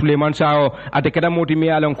honorable Suleiman Sao ate kada moti mi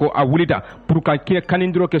alan ko a wulita pour ka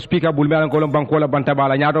kanindro ke speaker bul mi alan ko banko la banta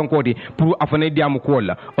bala nyaadon koti pour afane diamu ko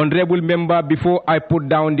la honorable member before I put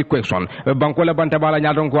down the question banko la banta bala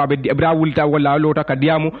nyaadon ko abe bra wulita wala lota ka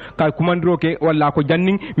diamu ka kumandro ke wala ko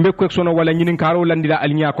janning mbe question wala nyinin karo landila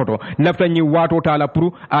alnya koto nafta nyi wato tala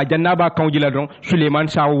pour a jannaba kawjila don Suleiman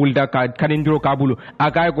Sao wulita ka kanindro ka bulu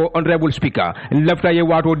akay ko honorable speaker lafta ye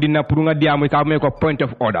wato dinna pour nga diamu ka me ko point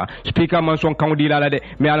of order speaker man son kawdi la de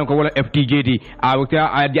me alon ko wala FTJD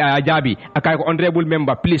a jabi akay ko honorable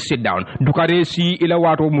member please sit down dukare si ila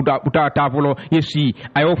wato muta tafolo yesi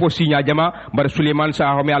ayo fo sinya jama bar Suleiman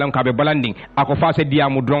Saho me alon ka be balanding ako fase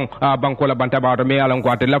diamu dron banko la banta bato me alon ko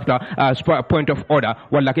at lafta point of order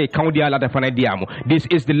wala ke kawdi ala da fana diamu this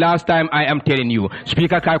is the last time I am telling you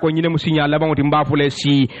speaker kay ko nyine mu sinya la bango mbafule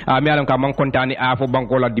si me alon ka man kontani afo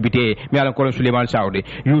banko la député me alon ko Suleiman Saho de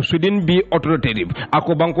you shouldn't be authoritative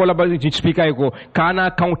ako banko la ba speaker ko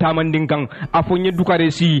kana counta manding kang afunye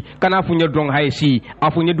dukare si kana funye drong hay si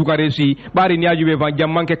afunye dukare si bari ni ajube van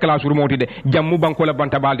jamman ke class remote de jammu banko la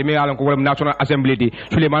banta balde me alon ko wala national assembly de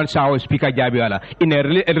Suleiman Sao speaker jabi wala in a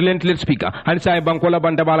relentless speaker han sai banko la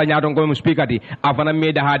banta bala nyaadon ko speaker di afana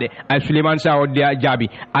me da hade ay Suleiman Sao dia jabi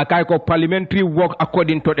akay ko parliamentary work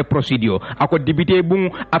according to the procedure ako député bun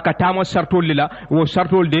akatama sartol lila wo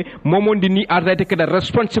sartol de momondi ni arrête que the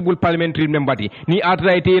responsible parliamentary member di ni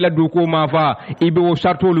arrête la du ko ma fa ibe wo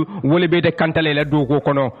sartolu wole be de kantale la do ko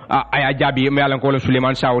kono aya jabi me alan ko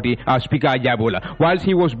Suleiman Saudi speaker jabola whilst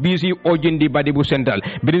he was busy urging the Badebou Central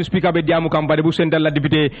bidin speaker be diamu kam Badebou Central la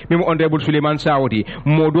député memo honorable Suleiman Saudi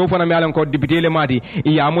modo fana me alan ko député le mati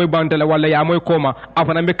ya moy bantala wala ya moy koma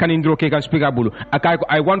afana be kanindro ke kan speaker bulu akay ko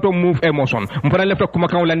I want to move emotion mpana lefta kuma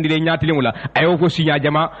kan landi le nyati limula ayo ko sinya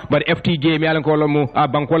jama bar FTJ me alan ko mu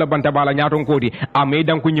banko la banta bala nyaton kodi ame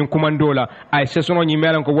dan ko nyin kumandola ay sesono nyi me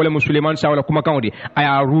alan ko wala Suleiman Saudi kuma kan di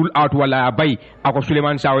aya rule out wala bay ako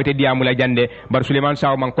Suleiman Saw te diamu la jande bar Suleiman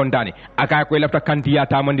Saw man kontani aka ko lafta kanti ya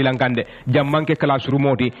tamandi lankande jammanke classroom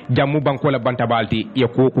moti jammu banko la banta balti ya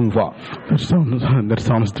ko kunfa that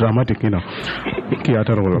sounds dramatic, you know. Ki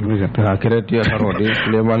atarolo ha keret ya tarode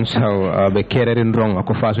Suleiman Saw be kererin rong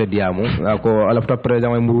ako faso diamu ako alafta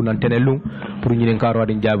president ay muru nan tenelum pour ñi karo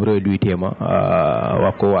wadi jabro du tema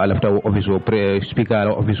wako alafta office speaker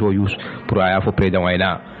office use pour aya fo president ay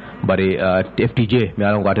na bari FTJ mi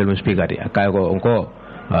alon ko atel mo speaker de kay ko onko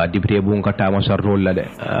député bu ka tama sartol la de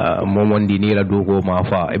momondi ni la dogo ma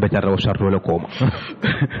fa e betarra sartol ko ma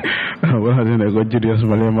wala ne go jidi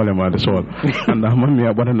male ma de sol anda man mi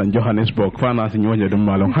abana nan Johannesburg fana si nyonya dum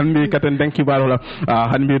malon hanbi katen danki barola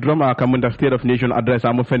hanbi drama kamunda state of nation address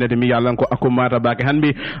amu fenede mi yalan ko akumata bake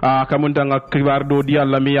hanbi kamunda nga kibar do di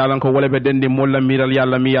yalla mi yalan ko wala be dendi molla miral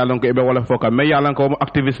yalla mi yalan ko e be wala foka me yalan ko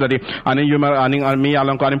activist la di anin yuma anin mi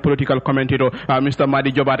yalan ko anin political commentator Mr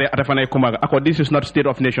Madi Jobate atafana kumaga ako this is not state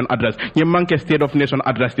of nation address ñi manke state of nation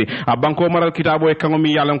address ti banko maral kitabo e kango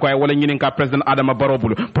mi yalan ko ay wala ñinin ka president Adama Barrow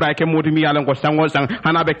bulu pour ay ke moti mi yalan ko sangol sang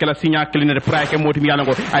hanabe kala signa cleaner pour ay ke moti mi yalan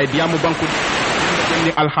ko ay diamu banko ni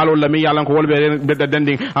al halo la mi yalan ko wolbe be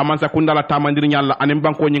dending amansa kundala tamandir nyalla anim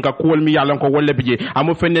banko nyinka ko mi yalan ko wolle bije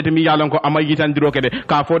amu fennete mi yalan ko ama yitandiro kede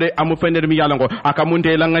ka fode amu fennete mi yalan ko aka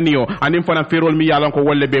munte langaniyo anim fana ferol mi yalan ko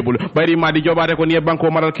wolle bebul bari Madi Jobate ko ni banko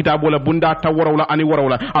maral kitabo la bunda tawarawla ani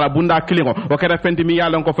warawla ala bunda kilingo o keda fenti mi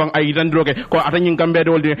yalan ko fan ay yitandiro ke ko atanyin gambe de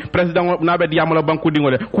wolde president nabe diamala banko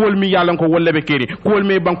dingole ko mi yalan ko wolle be keri ko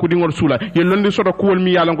mi banko dingol sula ye londi soto ko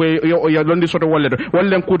mi yalan ko yo londi soto wolle do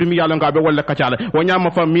wollen ko mi yalan ko abe wolle kacala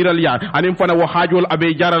nyama fa miral ya anim fana wo hajol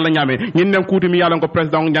abe jaral la nyame nyinnen kuti mi yalan ko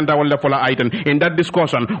president nyanda wala fola aitan in that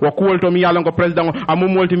discussion wo kuolto mi yalan ko president amu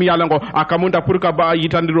molti mi yalan ko akamunda pour ka ba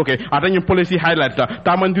yitandiroke atany policy highlight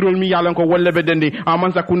ta mandirol mi yalan ko wolle be dendi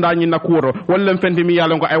amansa kunda nyina kuoro wolle fendi mi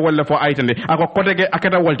yalan ko ay wolle fo aitande ako kotege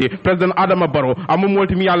akata wolti president Adama Barrow amu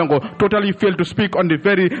molti mi yalan ko totally failed to speak on the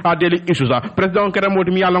very daily issues president kere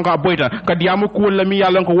molti mi yalan ko aboita kadi amu kuolla mi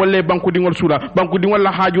yalan ko wolle banku dingol sura banku dingol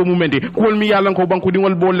la hajo mumendi kuol mi yalan ko banku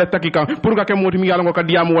dingol bo le takika pour ka ke moti mi yalan ko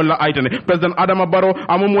kadiyamu wala aitane president Adama Barrow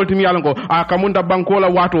amu moti mi yalan ko akamunda banko la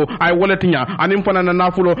wato ay woletinya anim fana na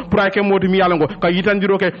nafulo pour ay ke moti mi yalan ko ka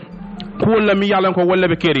yitandiro ke kuolla mi yalan ko wolle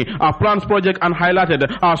be keri plans project and highlighted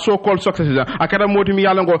so called successes akata moti mi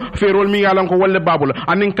yalan ko ferol mi yalan ko wolle babul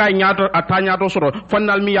anin kay nyaato atanyato soro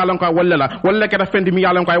fannal mi yalan ko wolle la wolle kata fendi mi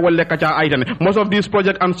yalan ko wolle kacha aitan most of these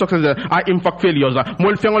projects and successes are in fact failures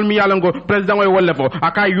mol fengol mi yalan ko president way wolle fo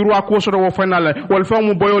akay yurwa ko soro wo fannal wol fo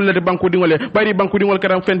mu boyol le banku dingole bari banku dingol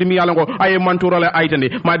kata fendi mi yalan ko ay manturale aitani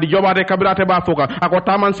ma di jobate kabirate ba foka ako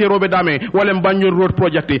taman serobe dame wolem banjur road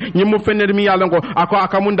project nyimu fenede mi yalan ko ako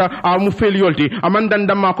akamunda mu feliolti amandan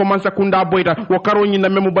damma ko man sakunda boyta wo karo nyina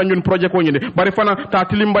memu banjun project ko nyinde bari fana ta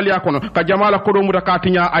tilimbali yakono ka jamala ko do muta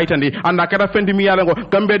katinya aitandi anda kada fendi mi yalan ko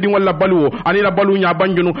gambe di wala baluwo ani la balu nya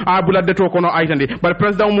banjunu abula deto kono aitandi bari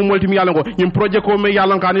president mu molti mi yalan ko nyim project ko me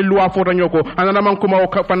yalan ka ni loi foto nyoko anana man kuma o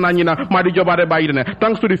fanna nyina ma di jobade bayidene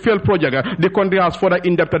thanks to the failed project the country has further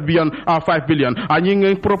indebted beyond 5 billion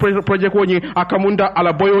anyi project ko nyi akamunda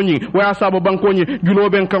ala boyo nyi waya sabo banko nyi julo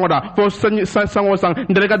ben kangoda fo sango sang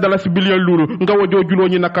ndelega dalasi billion lulu ngawo jo julo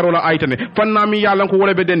nyi nakarola aitane fanna mi yalan ko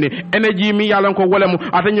wala be dende energy mi yalan ko wala mu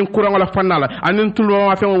atanyi kurang wala fannala anin tullo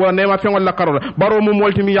ma fen wala nema fen wala karola baro mu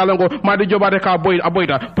molti mi yalan ko madi jobade ka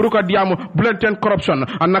aboyta pour ka diamu blatant corruption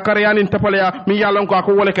an nakare yanin tapaleya mi yalan ko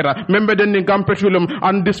ako wala keta membe dende gam petroleum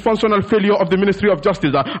and dysfunctional failure of the ministry of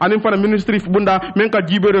justice anin fana ministry bunda men ka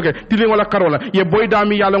jiberoke tilin wala karola ye boyda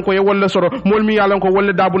mi yalan ko ye wala soro mol mi yalan ko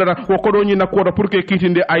wala dabulata ko kodo nyi nakoda pour que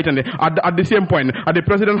kitinde aitande at the same point the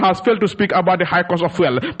president has failed to speak about the high cost of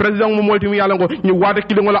fuel president mo molti mi yalan ko ni wada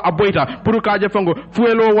kilin wala aboyta pour ka je fango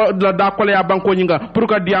fuelo da kole ya banko nyinga pour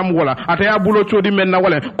ka diam wala ataya bulo chodi men na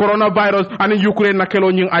wala coronavirus ani Ukraine na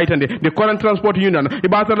kelo nyin aitande the current transport union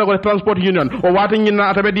ibata la ko transport union o wata nyina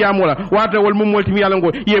atabe diam wala wata wal mo molti mi yalan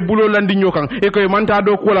ko ye bulo landi nyokan e ko manta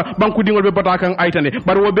do ko la banku dingol be bata kan aitande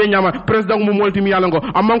bar wo be nyama president mo molti mi yalan ko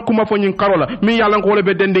amman kuma fo nyin karola mi yalan ko wala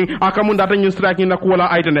be dending akamunda tan nyin strike na ko wala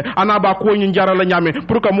aitande ana ba ko nyin jarala nyame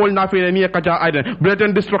pour que mol na fene ni kacha aitande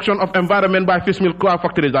blatant destruction of environment by fish meal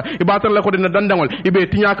factories ibata la ko dina dandangol ibe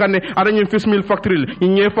tinya kanne ada nyin fish meal factory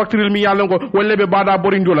nye factory mi yalan ko wala be bada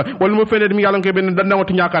borindola wala mo fene mi yalan ko be dandangol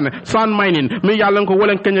tinya kanne sand mining mi yalan ko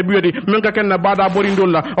wala kenya biodi men ka kenna bada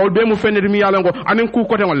borindola aw be mo fene mi yalan ko anen ku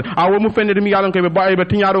ko tengol aw mo fene mi yalan ko be ba be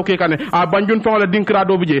tinyaro ke kanne a banjun fa wala dinkra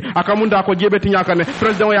do bije akamunda ko jebe tinya kanne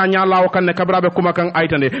president ya nyalawo kanne kabrabe kuma kan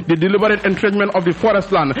aitande the deliberate entrenchment of the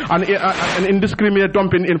forest land and indiscriminate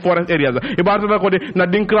dumping in forest areas ibata ko de na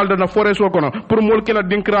dinkral na forest ko no pour mol kala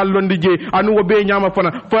dinkral londi je anu wo be nyama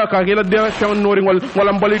fana fa ka gela de tan nori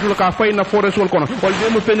wala mbalitul ka fay na forest ko no wal de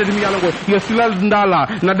mo fene mi yalla ko ya silal ndala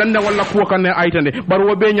na danda wala ko kan aitande bar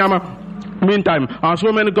wo be nyama meantime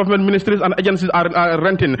so many government ministries and agencies are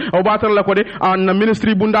renting o batar la ko de na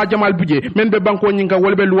ministry bunda jamal buje men be banko nyinga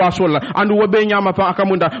wolbe luwa sola andu wobe nyama fa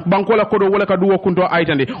akamunda banko la kodo wala ka duwo kunto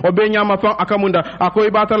aitande o be nyama fa akamunda akoy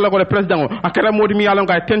batar la ko de president o akara modi mi yalla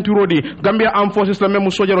ngay tenturodi Gambia Armed Forces la memu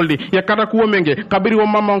sojaroldi ya kata ko menge kabiri wo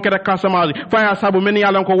mamma on keda kasamaji faya sabu men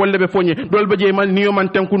yalla ko wolle be fonye dol be je man niyo man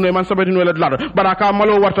tenkuno man sabati no la dlado baraka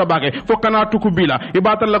malo warta bake fokana tukubila e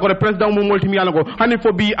batar la ko de president mo molti mi yalla ko hani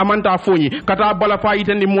fo bi amanta fonye kata bala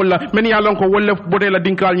fayitandi mulla men yalon ko wolle bodela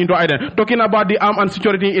dinkal nyi do ayden talking about the arm and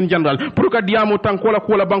security in general pour ka diamu tankola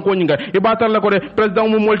kola banko nyinga e batal la ko de president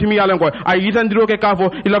mu molti mi yalon ko ay yitandiro ke kafo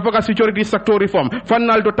ila faka security sector reform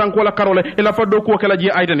fannal do tankola karole ila fa do ko kala ji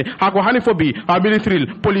ayden hako hani fo bi military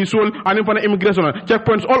police wol ani fana immigration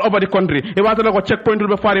checkpoints all over the country e batal ko checkpoint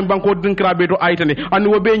be farim banko dinkra be do ayden andi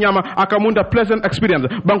wo be nyama akamunda pleasant experience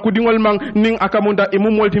banko dingol mang ning akamunda e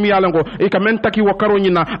mu molti mi yalon ko e kamen taki wo karo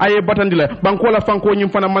nyina aye batandile banko la fanko nyim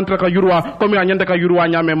fana mantra ka yurwa comme ya nyanda ka yurwa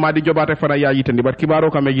nyame madi jobate fana ya yitande bat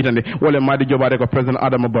kibaro ka me yitande wala madi jobate ko president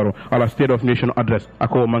Adama Barrow ala state of nation address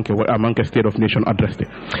ako manke state of nation address de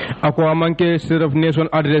ako manke state of nation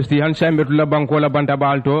address di han sambetu la banko la banta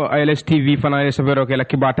balto ALS TV fana e severo ke la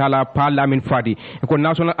kibata la parliament fadi ko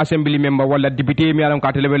national assembly member wala député mi alam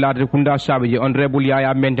ka telebe la de kunda sabi honorable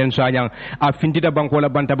ya menten sanyang a findita banko la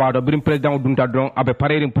banta balto brim president dunta don abe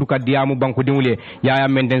parerin pour ka diamu banko dimule ya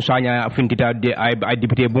menten sanya fintita de ay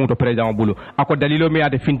député bonto président bulu ako dalilo mi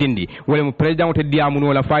ade fintindi wala mo président te diamu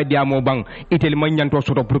wala fay diamu bang itel manyanto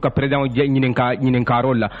soto pour ka président nyinen ka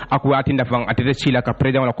rolla ako atinda fang atete sila ka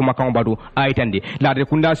président la kuma kan badu aytandi la de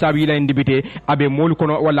kunda sabi la député abe mol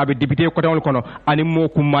kono wala abe député ko tawol kono ani mo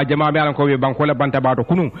kuma jama be alan ko be banko la banta bato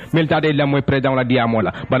kunu melta de la moy président la diamu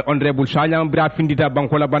la bal honorable sanya bra findita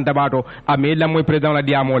banko la banta bato ame la moy président la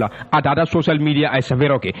diamu la atata social media ay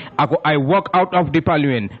saveroke ako I walk out of the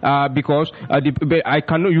parliament because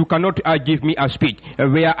you cannot give me a speech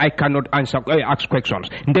where I cannot ask questions.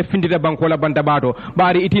 Ndefindira bankola bandabato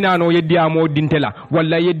bari itinano yediamo dintela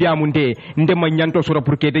walla yediamo nte nde manyanto sura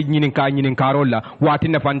pour kete nyinin karola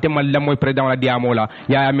watina fante malla moy président la diamola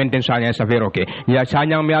ya menten sanya saveroke ya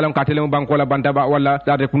sanya mi alon katele bankola bandaba walla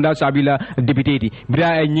dade kunda sabila député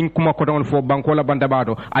bira nyin kuma koton fo bankola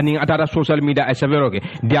bandabato ani atara social media e saveroke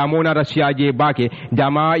diamona rasiaje bake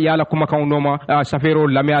jama yala kuma kawnoma safero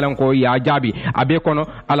lami alon ko ya jabi abe kono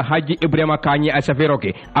alhaji ibrahima kanyi e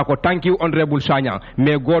saveroke ako thank you honorable sanya,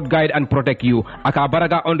 may God guide and protect you. Aka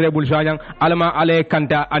baraka honorable sanya alma ale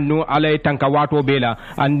kanta anu ale tanka wato bela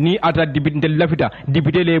ani ata dibite lafita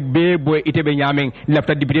dibite le be boy itebe nyameng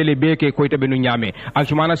lafta dibite le be ke ko itebe nu nyame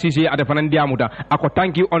ansumana sisi ata fanan diamuta ako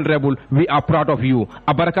thank you honorable, we are proud of you.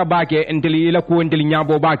 Abaraka bake enteli ila ko enteli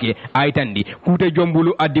nyabo bake aitandi kute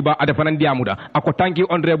jombulu adiba ata fanan diamuta ako thank you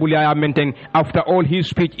honorable ya maintain after all his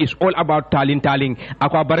speech is all about talin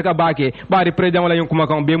ako abaraka bake bari president wala yonkuma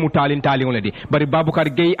kan be mu talin wala bari babukar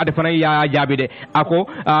gay ata fanan ya jabide ako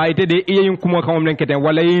ite de iye yonkuma kan men keten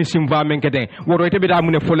wala yin simva men keten wodo ite be da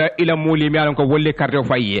mu ne fola ila muli mi alon ko wolle carte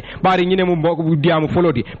fayiye bari nyine mu diamu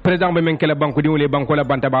foloti president be men kala banko diwle banko la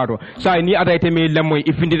banta bato say ni ata ite me lamoy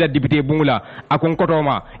ifindida député bungula akon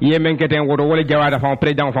kotoma ye men keten wodo wala jawada fa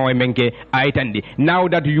president fa menke aitandi. Now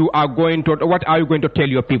that you are going to, what are you going to tell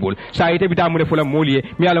your people? Say ite bita mu ne fola muli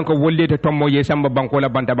mi alon ko wolle te tommo ye samba banko la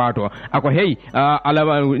banta bato ako hey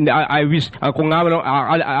I wish ko ngawlo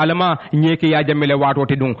alama nyeke ya jamele wato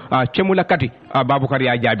te dum chemula kati babukar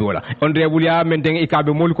ya jabi wala honorable ya menten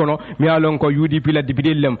ikabe mol kono mi alon ko UDP la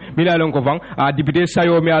député lem mi alon ko fan député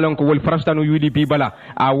sayo mi alon ko wol frastanu UDP bala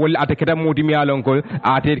wol ataketa modi mi alon ko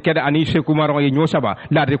ate keda ani sekumaro ye nyosaba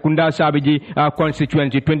la de kunda sabiji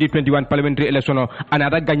constituency 2021 parliamentary election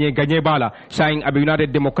anada gagné bala saying abe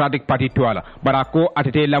United Democratic Party to ala barako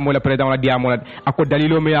atete la mola president la diamola ako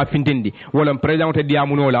dalilo me ya findindi wala president te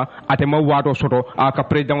diamunola ate ma wato soto ka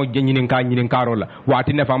president nyinin karola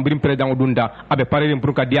wati ne fam brim president dunda abe parere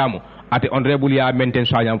pour ka diamu ate honorable ya maintain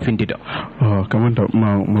sayam findita kamanta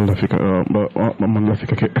man la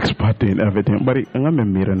fika ke expert in everything bari ngam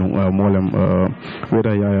mira no molam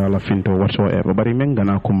weda ya la finto whatsoever bari men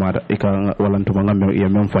gana kumada ika walantu ngam ya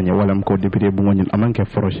men fanya walam ko député bu ngonin amanke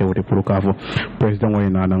forcé wote pour ka fo president way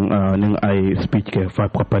nan ning ay speech ke fa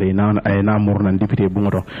préparer nan ay na mournan député bu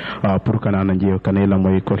ngoto pour kana na je kanela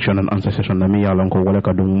moy question and answer session na mi yalon ko wala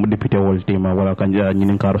ka dum député wol tema wala kan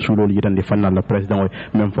nyinin kar sulol yitande fanna la president way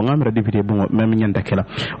même fo ngam député bu même nyanda kala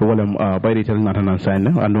wala bayri tel nata nan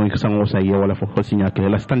sayna ando ko sango say wala fo signa ke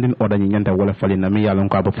la standing order nyanda wala falina mi yalon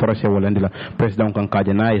ko ba forcé wala ndila president kan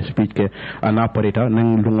kaje na speech ke ana parita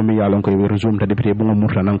nan lungo mi yalon ko resume ta député bu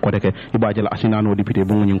murta nan ko teke ibajala asinano député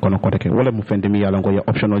bu nyin kono ko teke wala mu fende mi yalon ko ya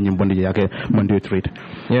optional nyim bondi yake mandate treat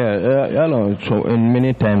so in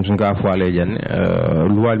many times nga fale jan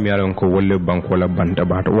luwal mi yalon ko wolle banko la banta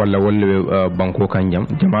bat wala wolle banko kanjam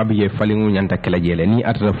jama bi je falingu nyanta kala jele ni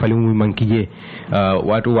atata falingu mankije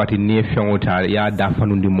wati ni fengota ya da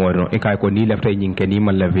fanundi modo e kay ko ni lefta nyinke ni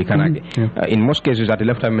malavi kanake in most cases at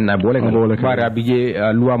lefta min na bole bara bi je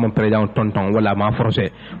luwa mon président tonton wala ma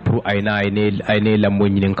forcé pour ayne lambo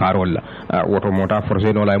nyinin karol woto mota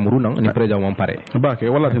forcé no la muruna ni président mon pare bake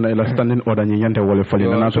wala tena ila standing order ni nyante wala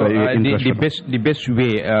falina na so the best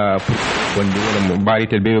way wondi wala bari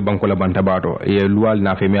tel be banko la banta bato e luwal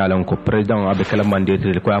na fe mi alon ko président abe kala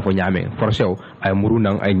mandate ko afo nyame forcé o ay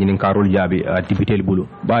muruna ay nyinin karol jabi député bulu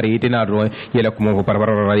bari itena do yela ko mo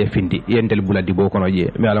parabara ya findi yentel bula di boko no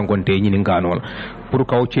je mi alon kon te nyinin kanol pour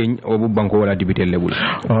kaw change o bu banko wala député lebul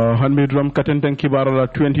hanmi drum katenten kibaro la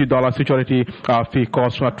 $20 security fee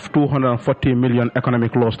cost at 240 million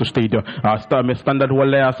economic loss to state standard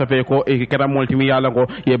wala ya safe ko e kera multi mi yala ko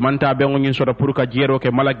ye manta be ngin so pour ka jero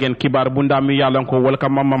ke malagen kibar bunda mi yala ko wala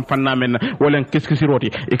kam mam fanna men wala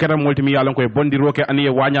kiskisiroti e kera multi mi yala ko e bondi roke ani e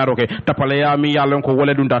wanyaro ke tapale ya mi yala ko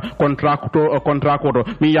wala dunda contract ko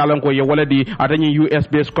mi yala ko ye wala di atani US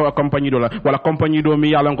based company do la wala company do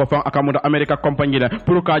mi yala ko fa akamuda America company da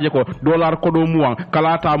pour ka je ko dollar ko do muwan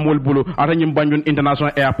kalata mol bulu atani banjun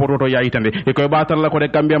international airport to ya itande e ko batar la ko de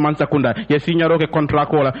Gambia man sakunda ye signaro ke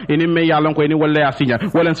contract ko la eni me yala ko eni wala ya signa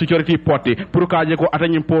wala security porte pour ka je ko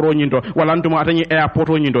atani poro nyindo wala ntuma atani airport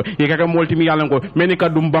o nyindo e kaka molti mi yala ko meni ka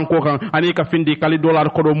dum banko kan ani ka findi kali dollar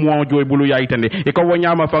ko do muwan joy bulu ya itande e ko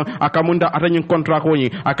wonyama fa akamunda atani nyin contract ko nyi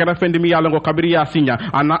akara fendi mi yalla ngo kabiri ya sinya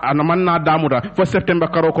ana manna damuda fo september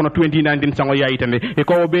karo kono 2019 sango yayitande e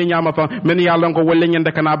ko be nyama fa men yalla ngo wolle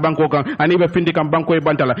nyande kana banko kan ani be findi kam banko e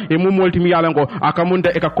bantala e mum molti mi yalla ngo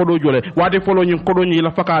akamunda e ka kodo jole wade folo nyin kodo nyi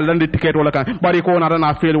la faka lande ticket wala kan bari ko na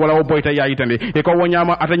dana fel wala o boyta yayitande e ko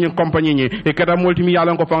wonyama atanyin compagnie nyi e kata molti mi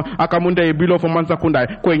yalla ngo fa akamunda e bilo fo mansa kunda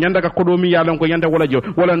ko nyanda ka kodo mi yalla ngo yanda wala jo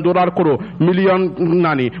wala ndorar kodo million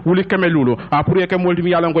nani wuli kemelulu a pour ke molti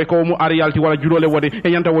mi yalla ngo ko mu arialti wala julole wode e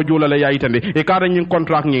nyanda wo julale yayitande e kada nyin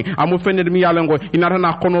contract nyi amu fende mi yalla ngo inata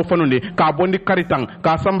na kono fononde ka bondi karitang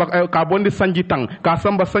ka samba ka bondi sanjitang ka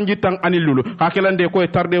samba sanjitang ani lulu ka kelande ko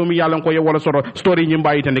tarde mi yalla ngo ye wala soro story nyi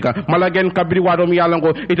mbayitande ka malagen kabri wado mi yalla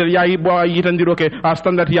ngo itel yayi bo yitandiro ke a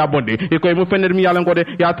standard ya bodde e ko mu fende mi yalla ngo de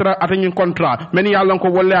ya tra atanyin contract men yalla ngo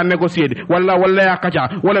wala a négocier wala ya kacha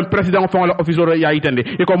wala president fon la officer ya yitande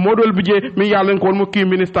e ko modol budget mi yalla ngo mo ki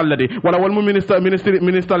ministre la de wala wal mu ministre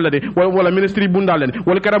la de wala ministre bundalen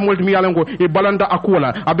wala kara molti mi yalla ngo e balanda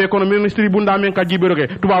akula abe kono ministre bunda men ka jiberoke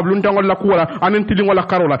tubab lu ntangol la kuwala anen tilingol la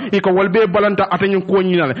karola iko wolbe balanta atanyin ko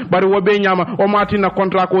nyinale bari wobe nyama o matina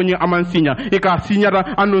contrat ko nyi aman signa ika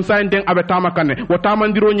signata andun sainten abe tamakane wo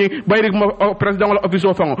tamandiro nyi bayri president wala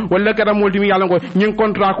office fango wala kada molti mi yalla ngo nyin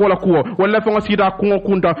contrat ko la kuwo wala fango sida ko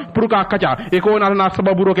kunta pour ka kacha iko na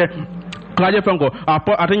sababu roke kaje fango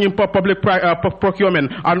atanyi public procurement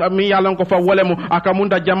mi yalla ko fa wolemu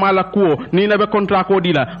akamunda jamala ko ni nabe contrat ko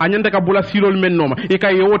dila anyande ka bula silol men noma e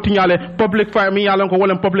kay woti nyale mi yalla ko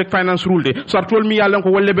wolem public finance rule de sartol mi yalla ko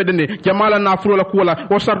wolle bedene jamala na fulola ko wala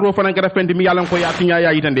o sarto fana ngara fendi mi yalla ko yatinya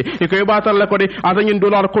yayitande e kay batal la ko de atanyi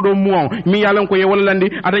dollar ko do muon mi yalla ko ye wollandi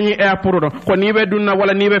atanyi airport ko ni be dunna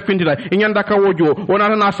wala ni be findila e nyanda ka wojo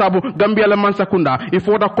onata na sabu Gambia la mansakunda il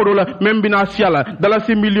faut da ko do la même bina siala dala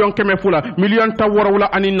 6 million keme fula million tawara wala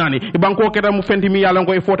anin nani e banko keda mu fendi mi yalla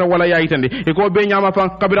ngo e fota wala yayitande e ko be nyama fan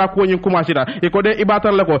kabira ko nyin kumasida e ko de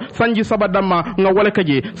ibatar la ko sanji sabadama nga wala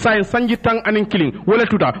kaje say sanji tang anin killing wala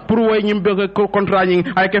tuta pour way nyim be contrat nyin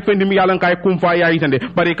ay ke fendi mi yalla kay kumfa yayitande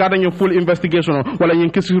bari ka dañu full investigation wala nyin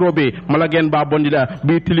kisirobe malagen ba bondida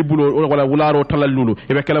bi tilibulo wala wularo talal lulu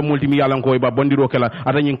e be kala multi mi yalla ngo e ba bondiro kala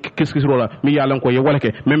ata nyin kisiro la mi yalla ngo e wala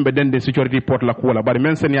ke membe dende security port la ko wala bari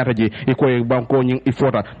men sen yata je e ko e banko nyin e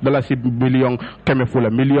fota dala si million keme fula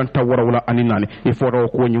million tawara wala aninane il faut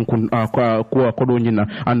ko nyin kun ko do nyina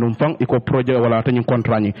andum fang iko projet wala tan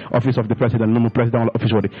contrat ni office of the president no president wala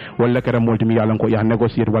office wodi wala kere multi mi yalan ko ya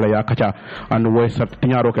negotiate wala ya kacha and way sat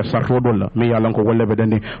tinyaro ke sarto dolla mi yalan ko wala be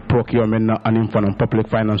dandi procurement na anim fanam public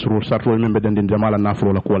finance rule sarto membe dandi jamala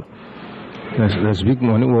nafro la ko that's big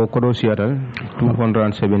money wo kodo Seattle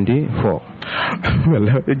 274 well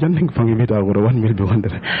janding fangi mita go 1 million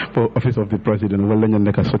for office of the president wala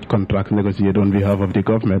nyande ka such contract negotiated on behalf of the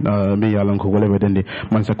government mi yalan ko wala bedende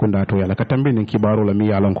man sakunda to yala katambe nin kibaro la mi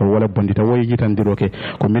yalan ko wala bondita woyi jitandiro ke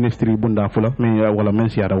ko ministry bunda fula mi wala men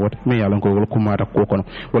siara wot mi yalan ko wala kumata ko kono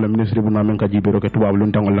wala ministry bunda men ka jibiro ke tubab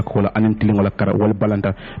lu tangol la ko wala anin tiling wala kara wala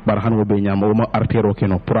balanta barhan wo be nyama wo ma artero ke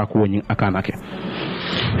no pura ko nyin akanake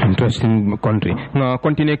interesting country nga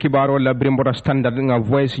continue kibaro la Brimbora Standard nga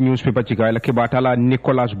voice newspaper chika la kibatala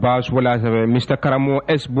Nicholas Bass wala Mr Karamo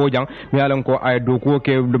S Bojang mi alan ko ay do ko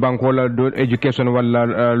ke banko la do education wala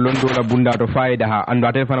londo la bunda do faida ha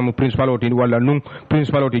andate fana mu principal oti wala nung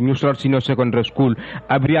principal oti New Start Senior Secondary School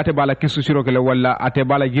abriate bala kisu siro ke la wala ate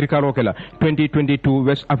bala jirkaro ke la 2022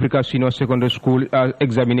 West Africa Senior Secondary School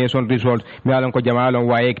examination results mi alan ko jamalon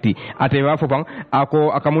waekti ate wa fofang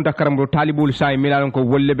ako akamunta karambo talibul sai mi alan ko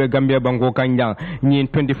wolle be Gambia banko kanja ni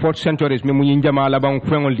 24th centuries mi mu njama la bang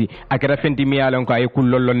fengoldi akara fenti mi alan ko ay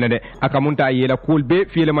kullol ne de akamunta yela kulbe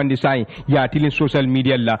fiele mandi sai ya tilin social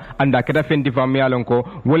media la anda kada fenti fam mi alan ko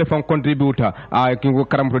wole fam contributor a kingo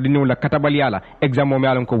karambo dinu la katabal yala exam mi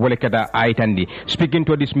alan ko wole kada aitandi speaking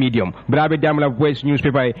to this medium brabe damla voice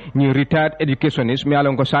newspaper ni retired educationist mi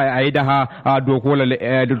alan ko sai aida ha do ko la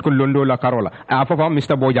do ko londo la karola a fafa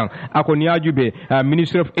Mr Bojang ako ni ajube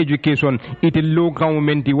Ministry of Education itel lo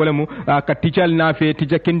government wala mu ka teacher na fe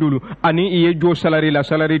teacher kendulu ani iye jo salary la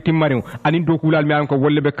salary timmari ani do kulal mi an ko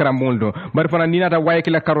wolle be karamol do bar fana ni nata waye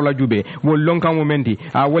kila karola jube wol lonka momenti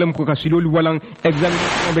wala mu ko ka silol wala examen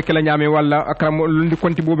be kala nyame wala akram lundi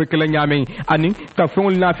konti bobe kala nyame ani ka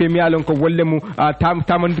fongol na fe mi alon ko wolle mu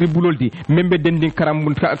tamandri buloldi membe dendin karam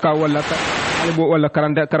ka wala talibo wala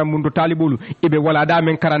karambundo talibolu ibe wala da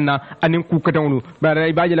men karanna anin ku katawlu bara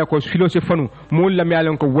ibaje la ko philosophe fanu mol la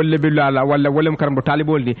mialen ko wolle be la wala wolem karambo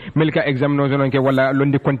talibol di melka examination ke wala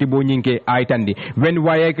londi konti bo nyinke aitandi when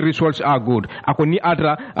why results are good ako ni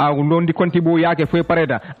atra londi konti bo yake fe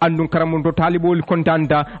pareda andun karambundo talibol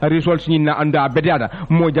kontanta results nyina anda bedada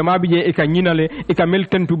mo jama bi je e ka nyinale e ka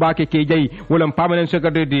meltentu bake ke jayi wala permanent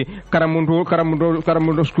secretary di karambundo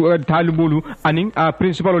talibolu anin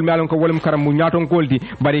principal mialen ko wolem karambu nyaton koldi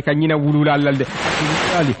bari ka nyina wulula lalde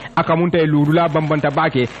ali akamunta e lulula bambanta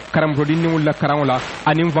bake karam to dinni wala karam la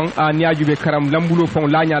anim fang niajube karam lambulo fon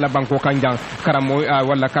la nyala banko kanjang karam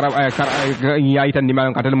wala karam yaay tan di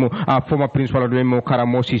malan katal mo former principal do mo karam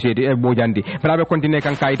mo sise de bojandi brabe continue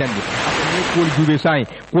kan kay tan di kol jube say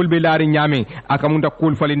kol be laari nyame akamunta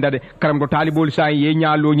kol falindade karam do talibol say ye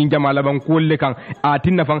nyaalo nyi jamala ban kol le kan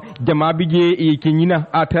tinna fang jama bi je ki nyina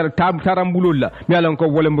tarambulo la mialan ko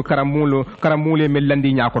wolem karam mule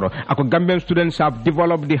melandi nyakoro ako Gambian students have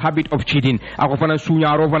developed the habit of cheating ako fana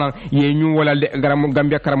suñaro fana ye ñu wala garam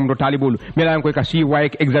Gambia karam do talibol melan ko ka si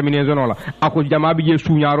wayek examination wala ako jama bi je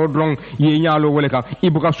suñaro don ye ñalo wala ka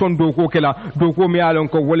ibuka son do ko kela do ko melan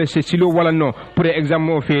ko wala se silo wala no pour exam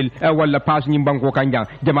fail wala pass ñi banko kanjang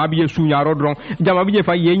jama bi je suñaro don jama bi je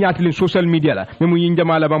fa ye ñaati social media la memu ñi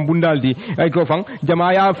jama la bam bundaldi ay ko fang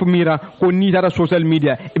jama ya fu mira ko ni dara social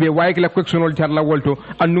media be wayek la questionol tar la wolto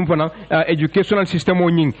annum fana educational system o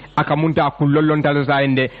ñing aka munta ku lollon dal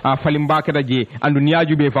zaende falimba kada je andu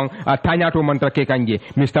niaju be fan tanyato man take kanje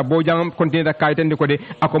Mr. Bojang continue da kaytande ko de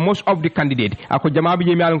ako most of the candidate ako jama bi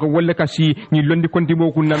je mi alon ko wolle ka si ni londi konti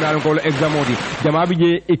bo kunna mi alon ko exam odi jama bi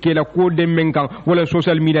je ekela ko de menkan wala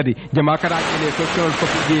social media di jama kada kele social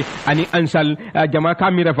copy je ani ansal jama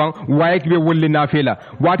kamira fan wayek be wolle na fela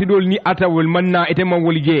wati dol ni ata wol manna ete man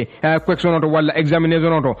woli je question to wala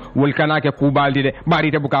examination to wol kanake ku baldi de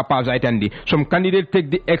bari te buka pass aytandi some candidate take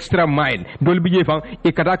the extra mile dol bi je fan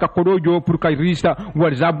e kata ka kodo jo pour ka register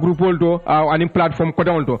WhatsApp group olto ani platform ko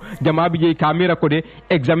donto jama bi je camera ko de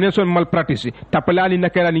examination malpractice tapalani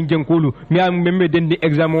nakara ni jenkulu mi am membe dendi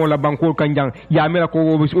exam wala banko kanjang ya mera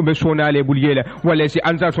ko be sonale bul yela wala si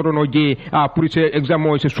ansa soto no je pour ce exam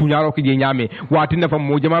o se sunyaro ki je nyame wati na fam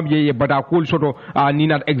mo jama bi je bada kol soto ni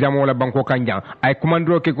na exam wala banko kanjang ay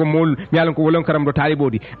commando ke ko mol mi alan ko wolon karam do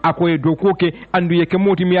talibodi akoy do ko ke andu ye ke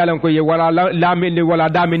moti mi alan ko ye wala la men wala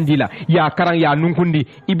da men dila ya karang ya nunkundi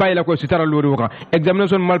ibayla ko sitara lori waka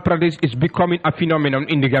examination malpractice is becoming a phenomenon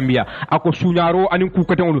in the Gambia ako sunyaro anin ku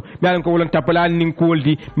katawlu mi alan ko wolon tapalan nin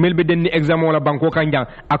koldi melbe denni exam wala banko kanjang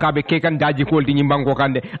akabe ke kan daji koldi ni banko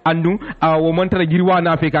kande andu wo montara jirwa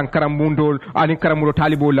na fe kan karambundol anin karamulo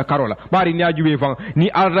talibo la karola bari ni ajube fan ni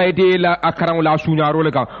alraite la akarang la sunyaro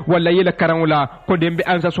le kan wala yela karang la ko dembe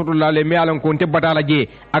ansa soto la le mi alan ko te batala je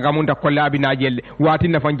aga munta ko labi na jelle wati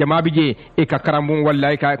na fan jama bi je e ka karambun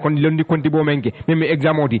walla ka kon londi konti bo menke meme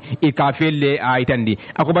exam odi e ka felle aytandi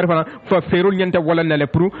ako bar fana fa ferul nyanta wala na le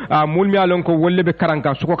pour mul mi alon ko wolle be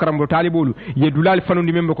karanka suko karamdo talibolu ye dulal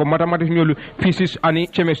fanundi membe ko mathematics nyolu physics ani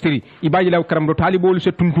chemistry ibaji la karamdo talibolu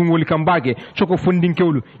se tuntum woli kambage soko funding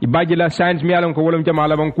kewlu ibaji la science mi alon ko wolom jama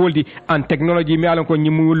la ban koldi an technology mi alon ko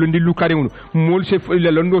nyimu londi lu karewlu mul se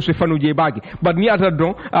le londo se fanuje bage but ni ata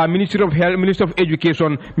don ministry of health minister of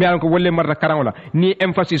education mi alon ko wolle marta karangola ni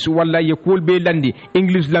emphasis walla ye kol be landi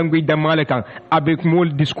english language da malekan avec mol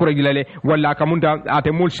discours gilale walla kamunta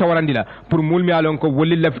ate mol sawarandila pour mol mi alon ko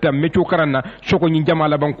wolle lafta mecho karanna soko nyi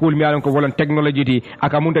jamala ban kol mi alon ko wolon technology di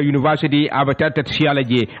akamunta university abatata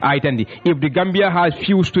theology aitandi if the Gambia has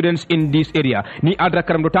few students in this area ni adra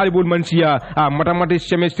karam do talibul mansiya mathematics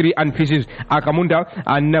chemistry and physics akamunta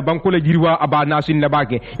na bankola jirwa aba nasin na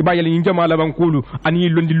bake ibayal nyi jamala ban kolu ani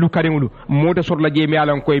londi lukarengulu mota sorla je mi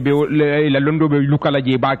alon ko be la londo be lukala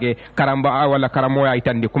je bake karamba wala karamo ya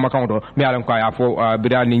itandi kuma kanto mi alon ko ya fo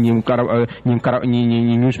bidani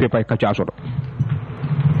nyi newspaper ka cha soto.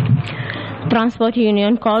 Transport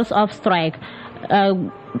union calls off strike.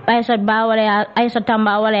 Aisha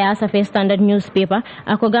Tamba wala ya safe standard newspaper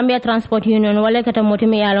ako Gambia Transport Union wala kata moti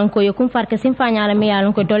mi yalon ko yokum farke sim fanyala mi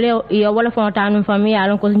yalon ko dole yo wala fon tanu fami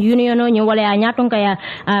yalon ko union no nyi wala ya nyaton ka ya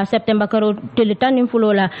September karo tilitanin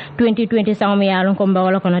fulola 2020 sa mi yalon ko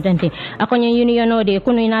wala ko natante ako nyi union no de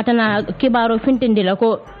kunu natana kibaro fintindila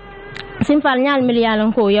ko simfal nyal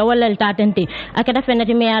miliyalon ko ya wala tatante akata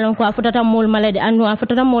fenati miliyalon ko afutata mol malade anu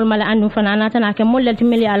afutata mol mala anu fanana tan ke mollati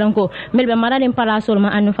miliyalon ko melbe maradin parasol ma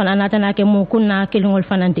anu fanana tan ke mo kunna kilngol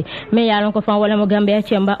fananti miliyalon ko fan wala mo Gambia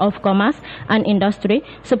Chamber of Commerce and Industry,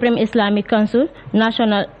 Supreme Islamic Council,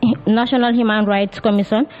 National Human Rights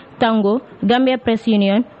Commission, Tango, Gambia Press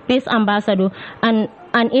Union, Peace Ambassador and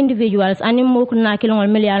and individuals ani muk na kilongol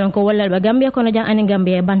miliyalon ko wallal ba Gambia kono jang ani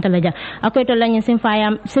Gambia bantala ja ako to lañi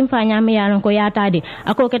simfanya miyalon ko yatadi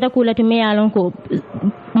ako keta kulati miyalon ko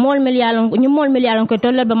mol miliyalon ko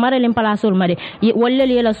tollal ba maralin palasul made wallal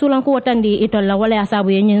yela sulan ko watandi itolla wala asabu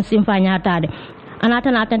yen simfanya tade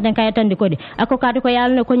anata na tenten kay tandi ko di ako kadi ko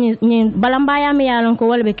yalno ko ni balamba ya mi yalon ko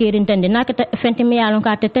walbe kirin tandi nakata fenti mi yalon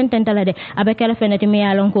ka tenten tala de abe kala fenati mi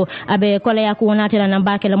yalon ko abe kola ya ko wonati la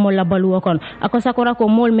namba kala molla balu kon ako sakora ko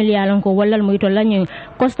mol mi yalon ko wallal muy to lañu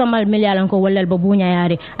customer mi yalon ko wallal ba buña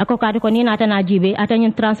yari ako kadi ko ni nata na jibe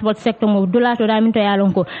atani transport sector mo dulato da min to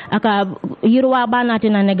yalon ko aka yirwa banati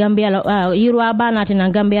na ne Gambia la yirwa banati na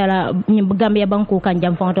Gambia la Gambia banku kan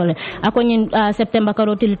jam fontole ako ni september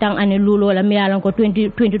karo til tang ane lulo la mi yalon ko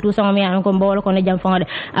 2022 sama mi yalon ko mbolo ko ne jam fangade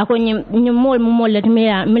ako ni mol let mi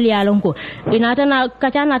yalon ko inata na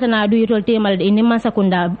kachana na du yitol temal de ni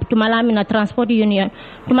masakunda tumalamina transport union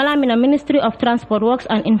tumalamina ministry of transport works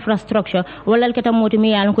and infrastructure walal kata moti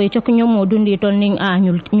mi yalon ko chok nyomo dundi ton ning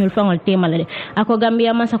nyul fangol temal de ako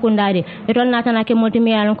Gambia masakunda de itol nata na ke moti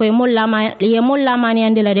mi yalon ko mol lama ni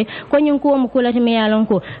andela de ko nyum ko mo kulati mi yalon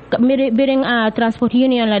ko biring transport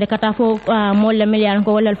union la de kata fo mol le mi yalon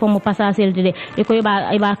ko walal fo mo passagel de ko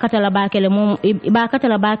iba katala bakele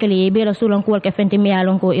be rasulan ko ke fenti mi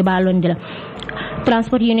yalon ko iba londila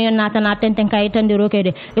transport union nata na tenten kay tandiro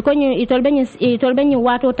kede ko ñu itol beñu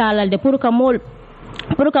wato talal de pour ka mol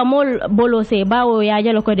bolose bawo ya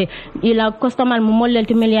jalo ko de ila customer mo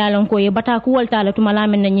mollelti miliyalon ko e bata ko woltala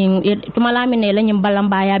tumalamin la nyim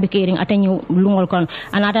balamba ya be kering atani lungol kon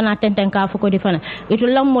anata na tenten ka fu ko di fana itol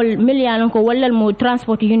lammol miliyalon ko wallal mo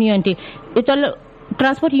transport union te itol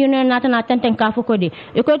transport union nata na tenten ka fu ko di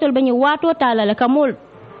e ko tol beñu wato talal ka mol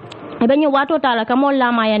benyo wato tala kamol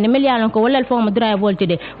la ma yande miliyalon ko wallal fo mo drive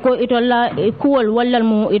voltide ko itol la kuwol wallal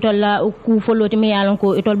mo itol la ku foloti miliyalon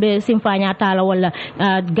ko itol be simfanya tala walla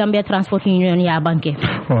Gambia Transport Union ya banke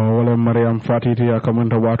wala Mariam Fatiti ya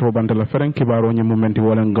kamanta wato bandala feren kibaro nyi momenti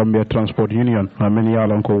wala Gambia Transport Union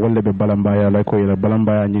miliyalon ko walle be balamba ya la ko ila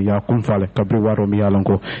balamba ya nyi ya kumfale kabri waro miliyalon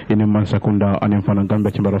ko ini man sakunda anen fana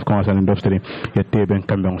Gambia Chamber of Commerce and Industry yette ben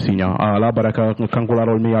kambe sinya la baraka kankula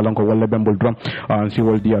rol miliyalon ko walle bembul drum si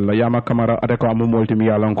wol di Allah ma kamara adako amu molti mi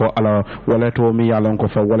yalon ko ala waleto mi yalon ko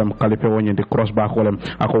fa walam kalipe wonyende cross back walam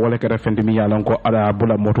ako wale kere fendi mi yalon ko ada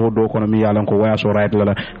bula moto do kono mi yalon ko waya so right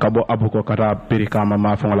la kabo abuko kata pirikama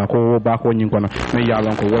ma fa wala ko ba ko nyin kono mi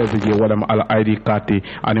yalon ko wala bije walam ala ID card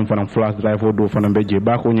anim fanam flash drive do fanam beje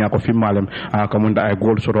ba ko nya ko fi malem ka munda ay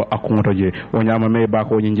gol soro akunto je o nyama me ba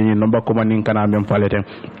ko nyin nyin nomba ko manin kana mem falete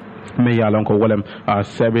me yalon ko wolem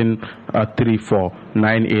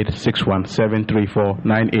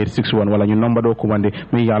 7349861 wala ñu number do commandé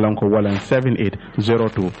me yalon ko wolem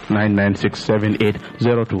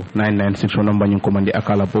 78029967802996 number ñu commandé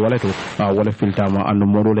akala bo wala to wala filtama andu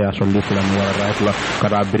module ya solli fulan wala right la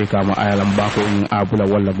kada brika ma ayalam bako ñu abula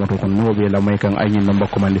wala moto ko no be la may kan ay ñu number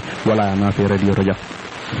commandé wala na fi radio to ja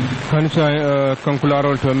kanisa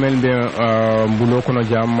kankularol to melbe mbulo kono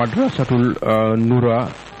jam madrasatul nura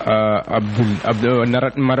Abdul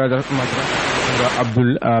Narat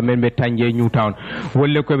Abdul membe tanje Newtown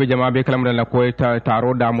wolle ko be jama be kalam la ko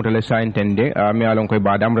taro damu tele saintende mi alon ko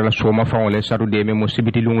ba damu la soma fawle saturday me mo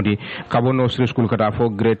sibiti lungdi kabono school kata fo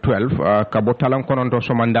grade 12 kabo talan konon to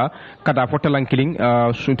somanda kata fo talan killing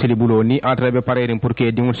sunteli bulo ni atrabe parerin pour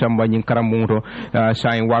que dimul samba nyin karamuto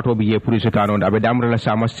sain wato bi ye pour setano abe damu la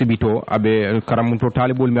sama sibito abe karamuto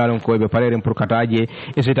talibul mi alon ko be parerin pour kata je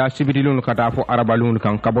e seta sibiti lun kata fo araba lun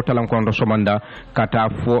kan kabo talan konon to somanda kata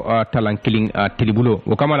fo talan killing tilibulo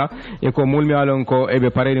o kamala e ko mulmi alon ko ebe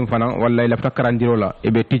parerin fana wallahi lafta karandiro la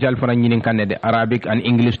ebe tijal fana nyinin kanede arabic and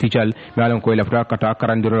english tijal mi alon ko lafta kata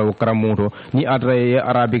karandiro la karamuto ni adre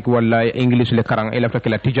arabic wallahi english le karang e lafta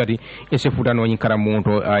kala tijari e se futano nyi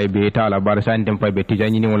karamuto ebe tala bar san dem pay be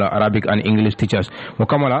tijani ni wala arabic and english teachers o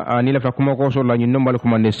kamala ni lafta kuma ko so la nyi nombal ko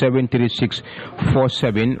man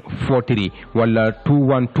 7364743 wala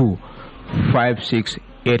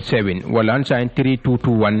 2125687 wala hansa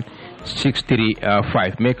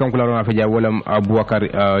 3221635 me kan kula rona faja wala Abubakar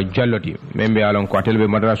Jalloti membe alon ko telbe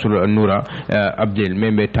madrasul Nura Abdel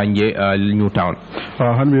membe tanje Newtown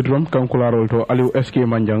hanmi drum kan kula rol to Aliou SK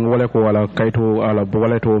Manjang wala ko wala kayto ala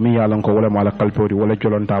wala to mi yalon ko wala mala kalpori wala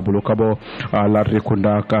jolonta bulu kabo larri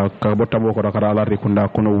kunda kabo tabo ko kara larri kunda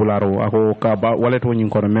kuno wularo ako ka wala to nyin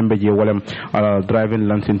ko membe je wala driving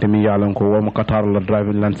license mi yalon ko mo Qatar la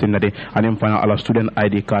driving license nade anim fa ala student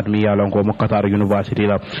ID card mi yalon ko mo Qatar university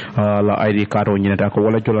la la ID card o nyinata ko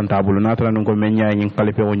wala jolanta bulu natala ngo menya nyin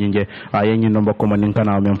kalipe o nyinje ayen nyin nomba ko manin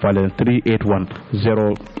kana men fale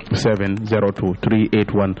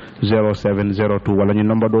 3810702 3810702 wala nyin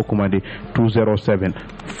nomba do ko madi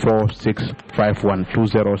 2074651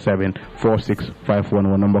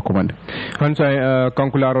 2074651 nomba ko madi hansa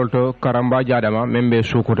kankularol to karamba jadama membe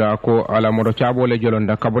sukuta ko ala modo chabo le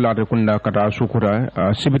jolonda kabulade kunda kata sukuta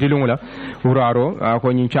sibitilungula uraro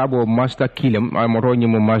ko nyin chabo master kilem moto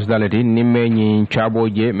nyimu masdalati nimme nyin chabo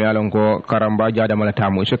je me alon ko karamba jadama la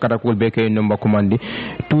tamu se kata kul beke nomba ko mandi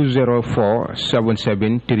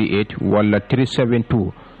 2047738 wala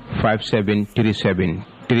 3725737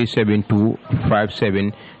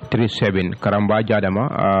 3725737 karamba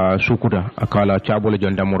jadama sukuta akala chabo le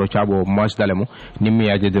jonda moro chabo masdalemu nimmi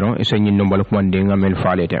yaje dron e sanyi nombal ko mande ngamel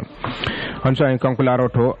falete hansa en kankularo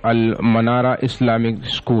to al manara islamic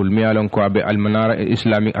school mi alon ko abe al manara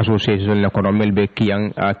islamic association le ko melbe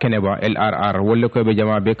kiyang keneba LRR wolle ko be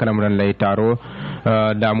jama be kanam ran lay taro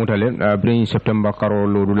damutale brin september karo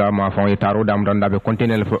lodula ma fa taro damran dabe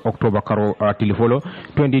continue for october karo tilifolo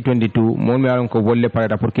 2022 mon mi alon ko wolle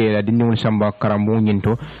parada pour que la dinni samba karambo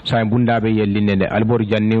nyinto sa bundabe yellinde albor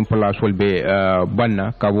janni place wolbe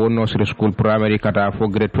banna ka wonno school primary kata fo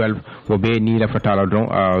grade 12 wo be ni la fatala don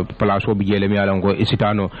place wo bijele mi alon ko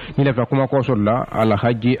isitano ni la kuma ko solla al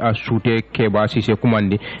haji asute keba sise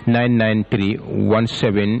kumandi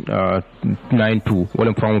 9931792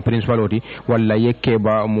 wala from principal oti wala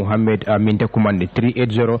yekeba muhammad aminte kumandi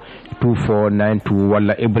 3802492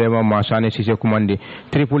 wala ibrahima masane sise kumandi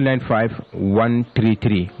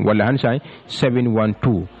 9995133 wala hansai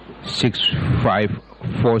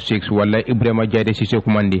 7126546 wala ibrahima jade sise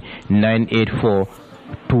kumandi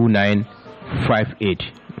 9842958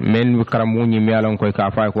 men karamuñi mi alon koy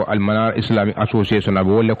ka fay ko almanar islamic association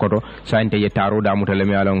abe wolle koto sante ye taro da mutale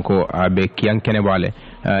mi alon ko abe kiyankene bale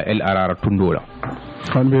el arara tundola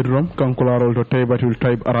Hanbidrom kankularol to Taybatul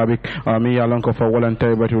Taib Arabic mi yalan ko fa wolan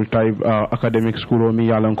Taybatul Taib academic school mi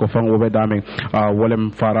yalan ko fa wobe dame wolem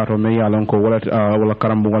farato mi yalan ko wala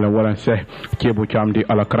karambu wala se cebu camdi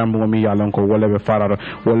ala karambu mi yalan ko wala be farato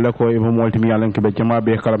wala ko e molti mi yalan ke be jama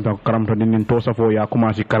be karamto din to safo ya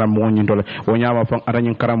commencé karambu wonyintole wonyama fa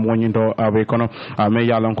aranin karambu wonyinto abe kono mi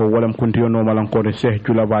yalan ko wolem kuntiyo no malan ko de se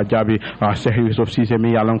jula ba jabi se Yusuf Cisse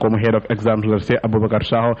mi yalan ko mo head of exams le se Abubakar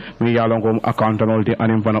Saho mi yalan ko accountant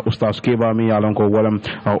anim fana ustaz keba mi yalon ko walam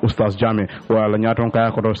ustaz jame wala nyaton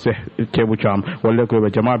kaya ko do se kebu cham wala ko be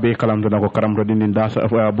jama be kalam do ko karam do dindin da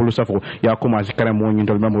bulu safo ya kuma ci karam mo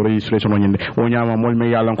nyindol memo registration nyinde o nyama mol me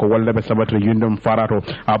yalon ko wala be sabatre yundum farato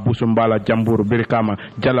abusum bala jamburu birkama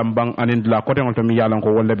jalam bang anin la ko to mi yalon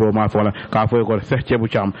ko wala be ma fola ka fo ko se kebu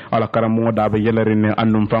cham ala karam mo da be yelerin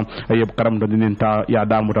annum fam yeb karam do dindin ta ya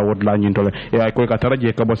damu ta wodla nyindole e ay ko ka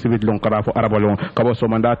taraje ka bo civil lon kara fo arabalon ka bo so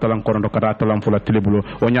manda talan ko do kata talan fula bulo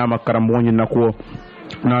o nyama karamoni nako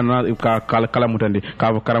na kala mutandi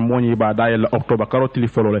ka karamoni ba dayel october karo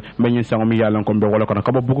tilifolo le menyin sango mi yalan ko be wala ko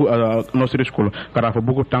ka bugu no siri school kara fo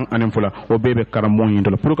bugu tang anem fula o bebe karamoni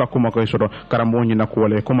ndolo pour ka kuma ko soto karamoni nako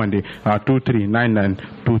wala commande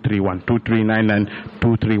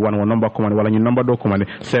 2399231 wo number commande wala ni number do commande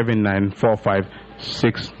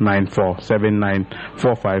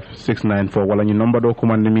 7945 wala ni number do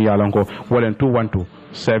commande mi yalan ko wala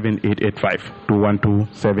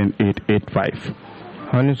 2127885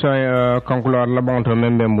 Hanisa kankular labanto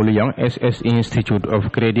membe muliyang SS Institute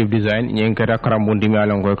of Creative Design nyenkata karambundi mi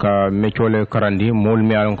alongo ka mechole karandi mol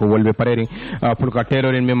mi alongo wolbe pareri pour ka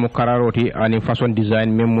terorin memo kararoti ani fashion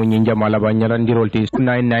design memo nyinja malaba nyarandirolti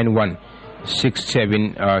 991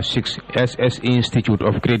 676 SS Institute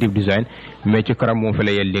of Creative Design meche karambu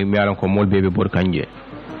fele yelde mi alongo mol bebe bor kanje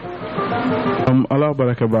Allah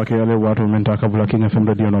baraka baki ale wato menta kabula King FM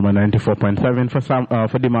radio no 94.7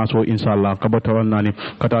 for dimanche inshallah kabata nani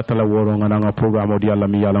kata tala woro ngana program odi Allah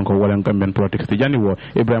mi yalan ko wala kamben protect jani wo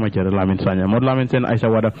Ibrahima Jere Lamin Sanya mod Lamin sen Aisha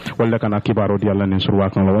wada wala kana kibaro di Allah nin surwa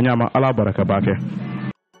kan la wanyama Allah baraka baki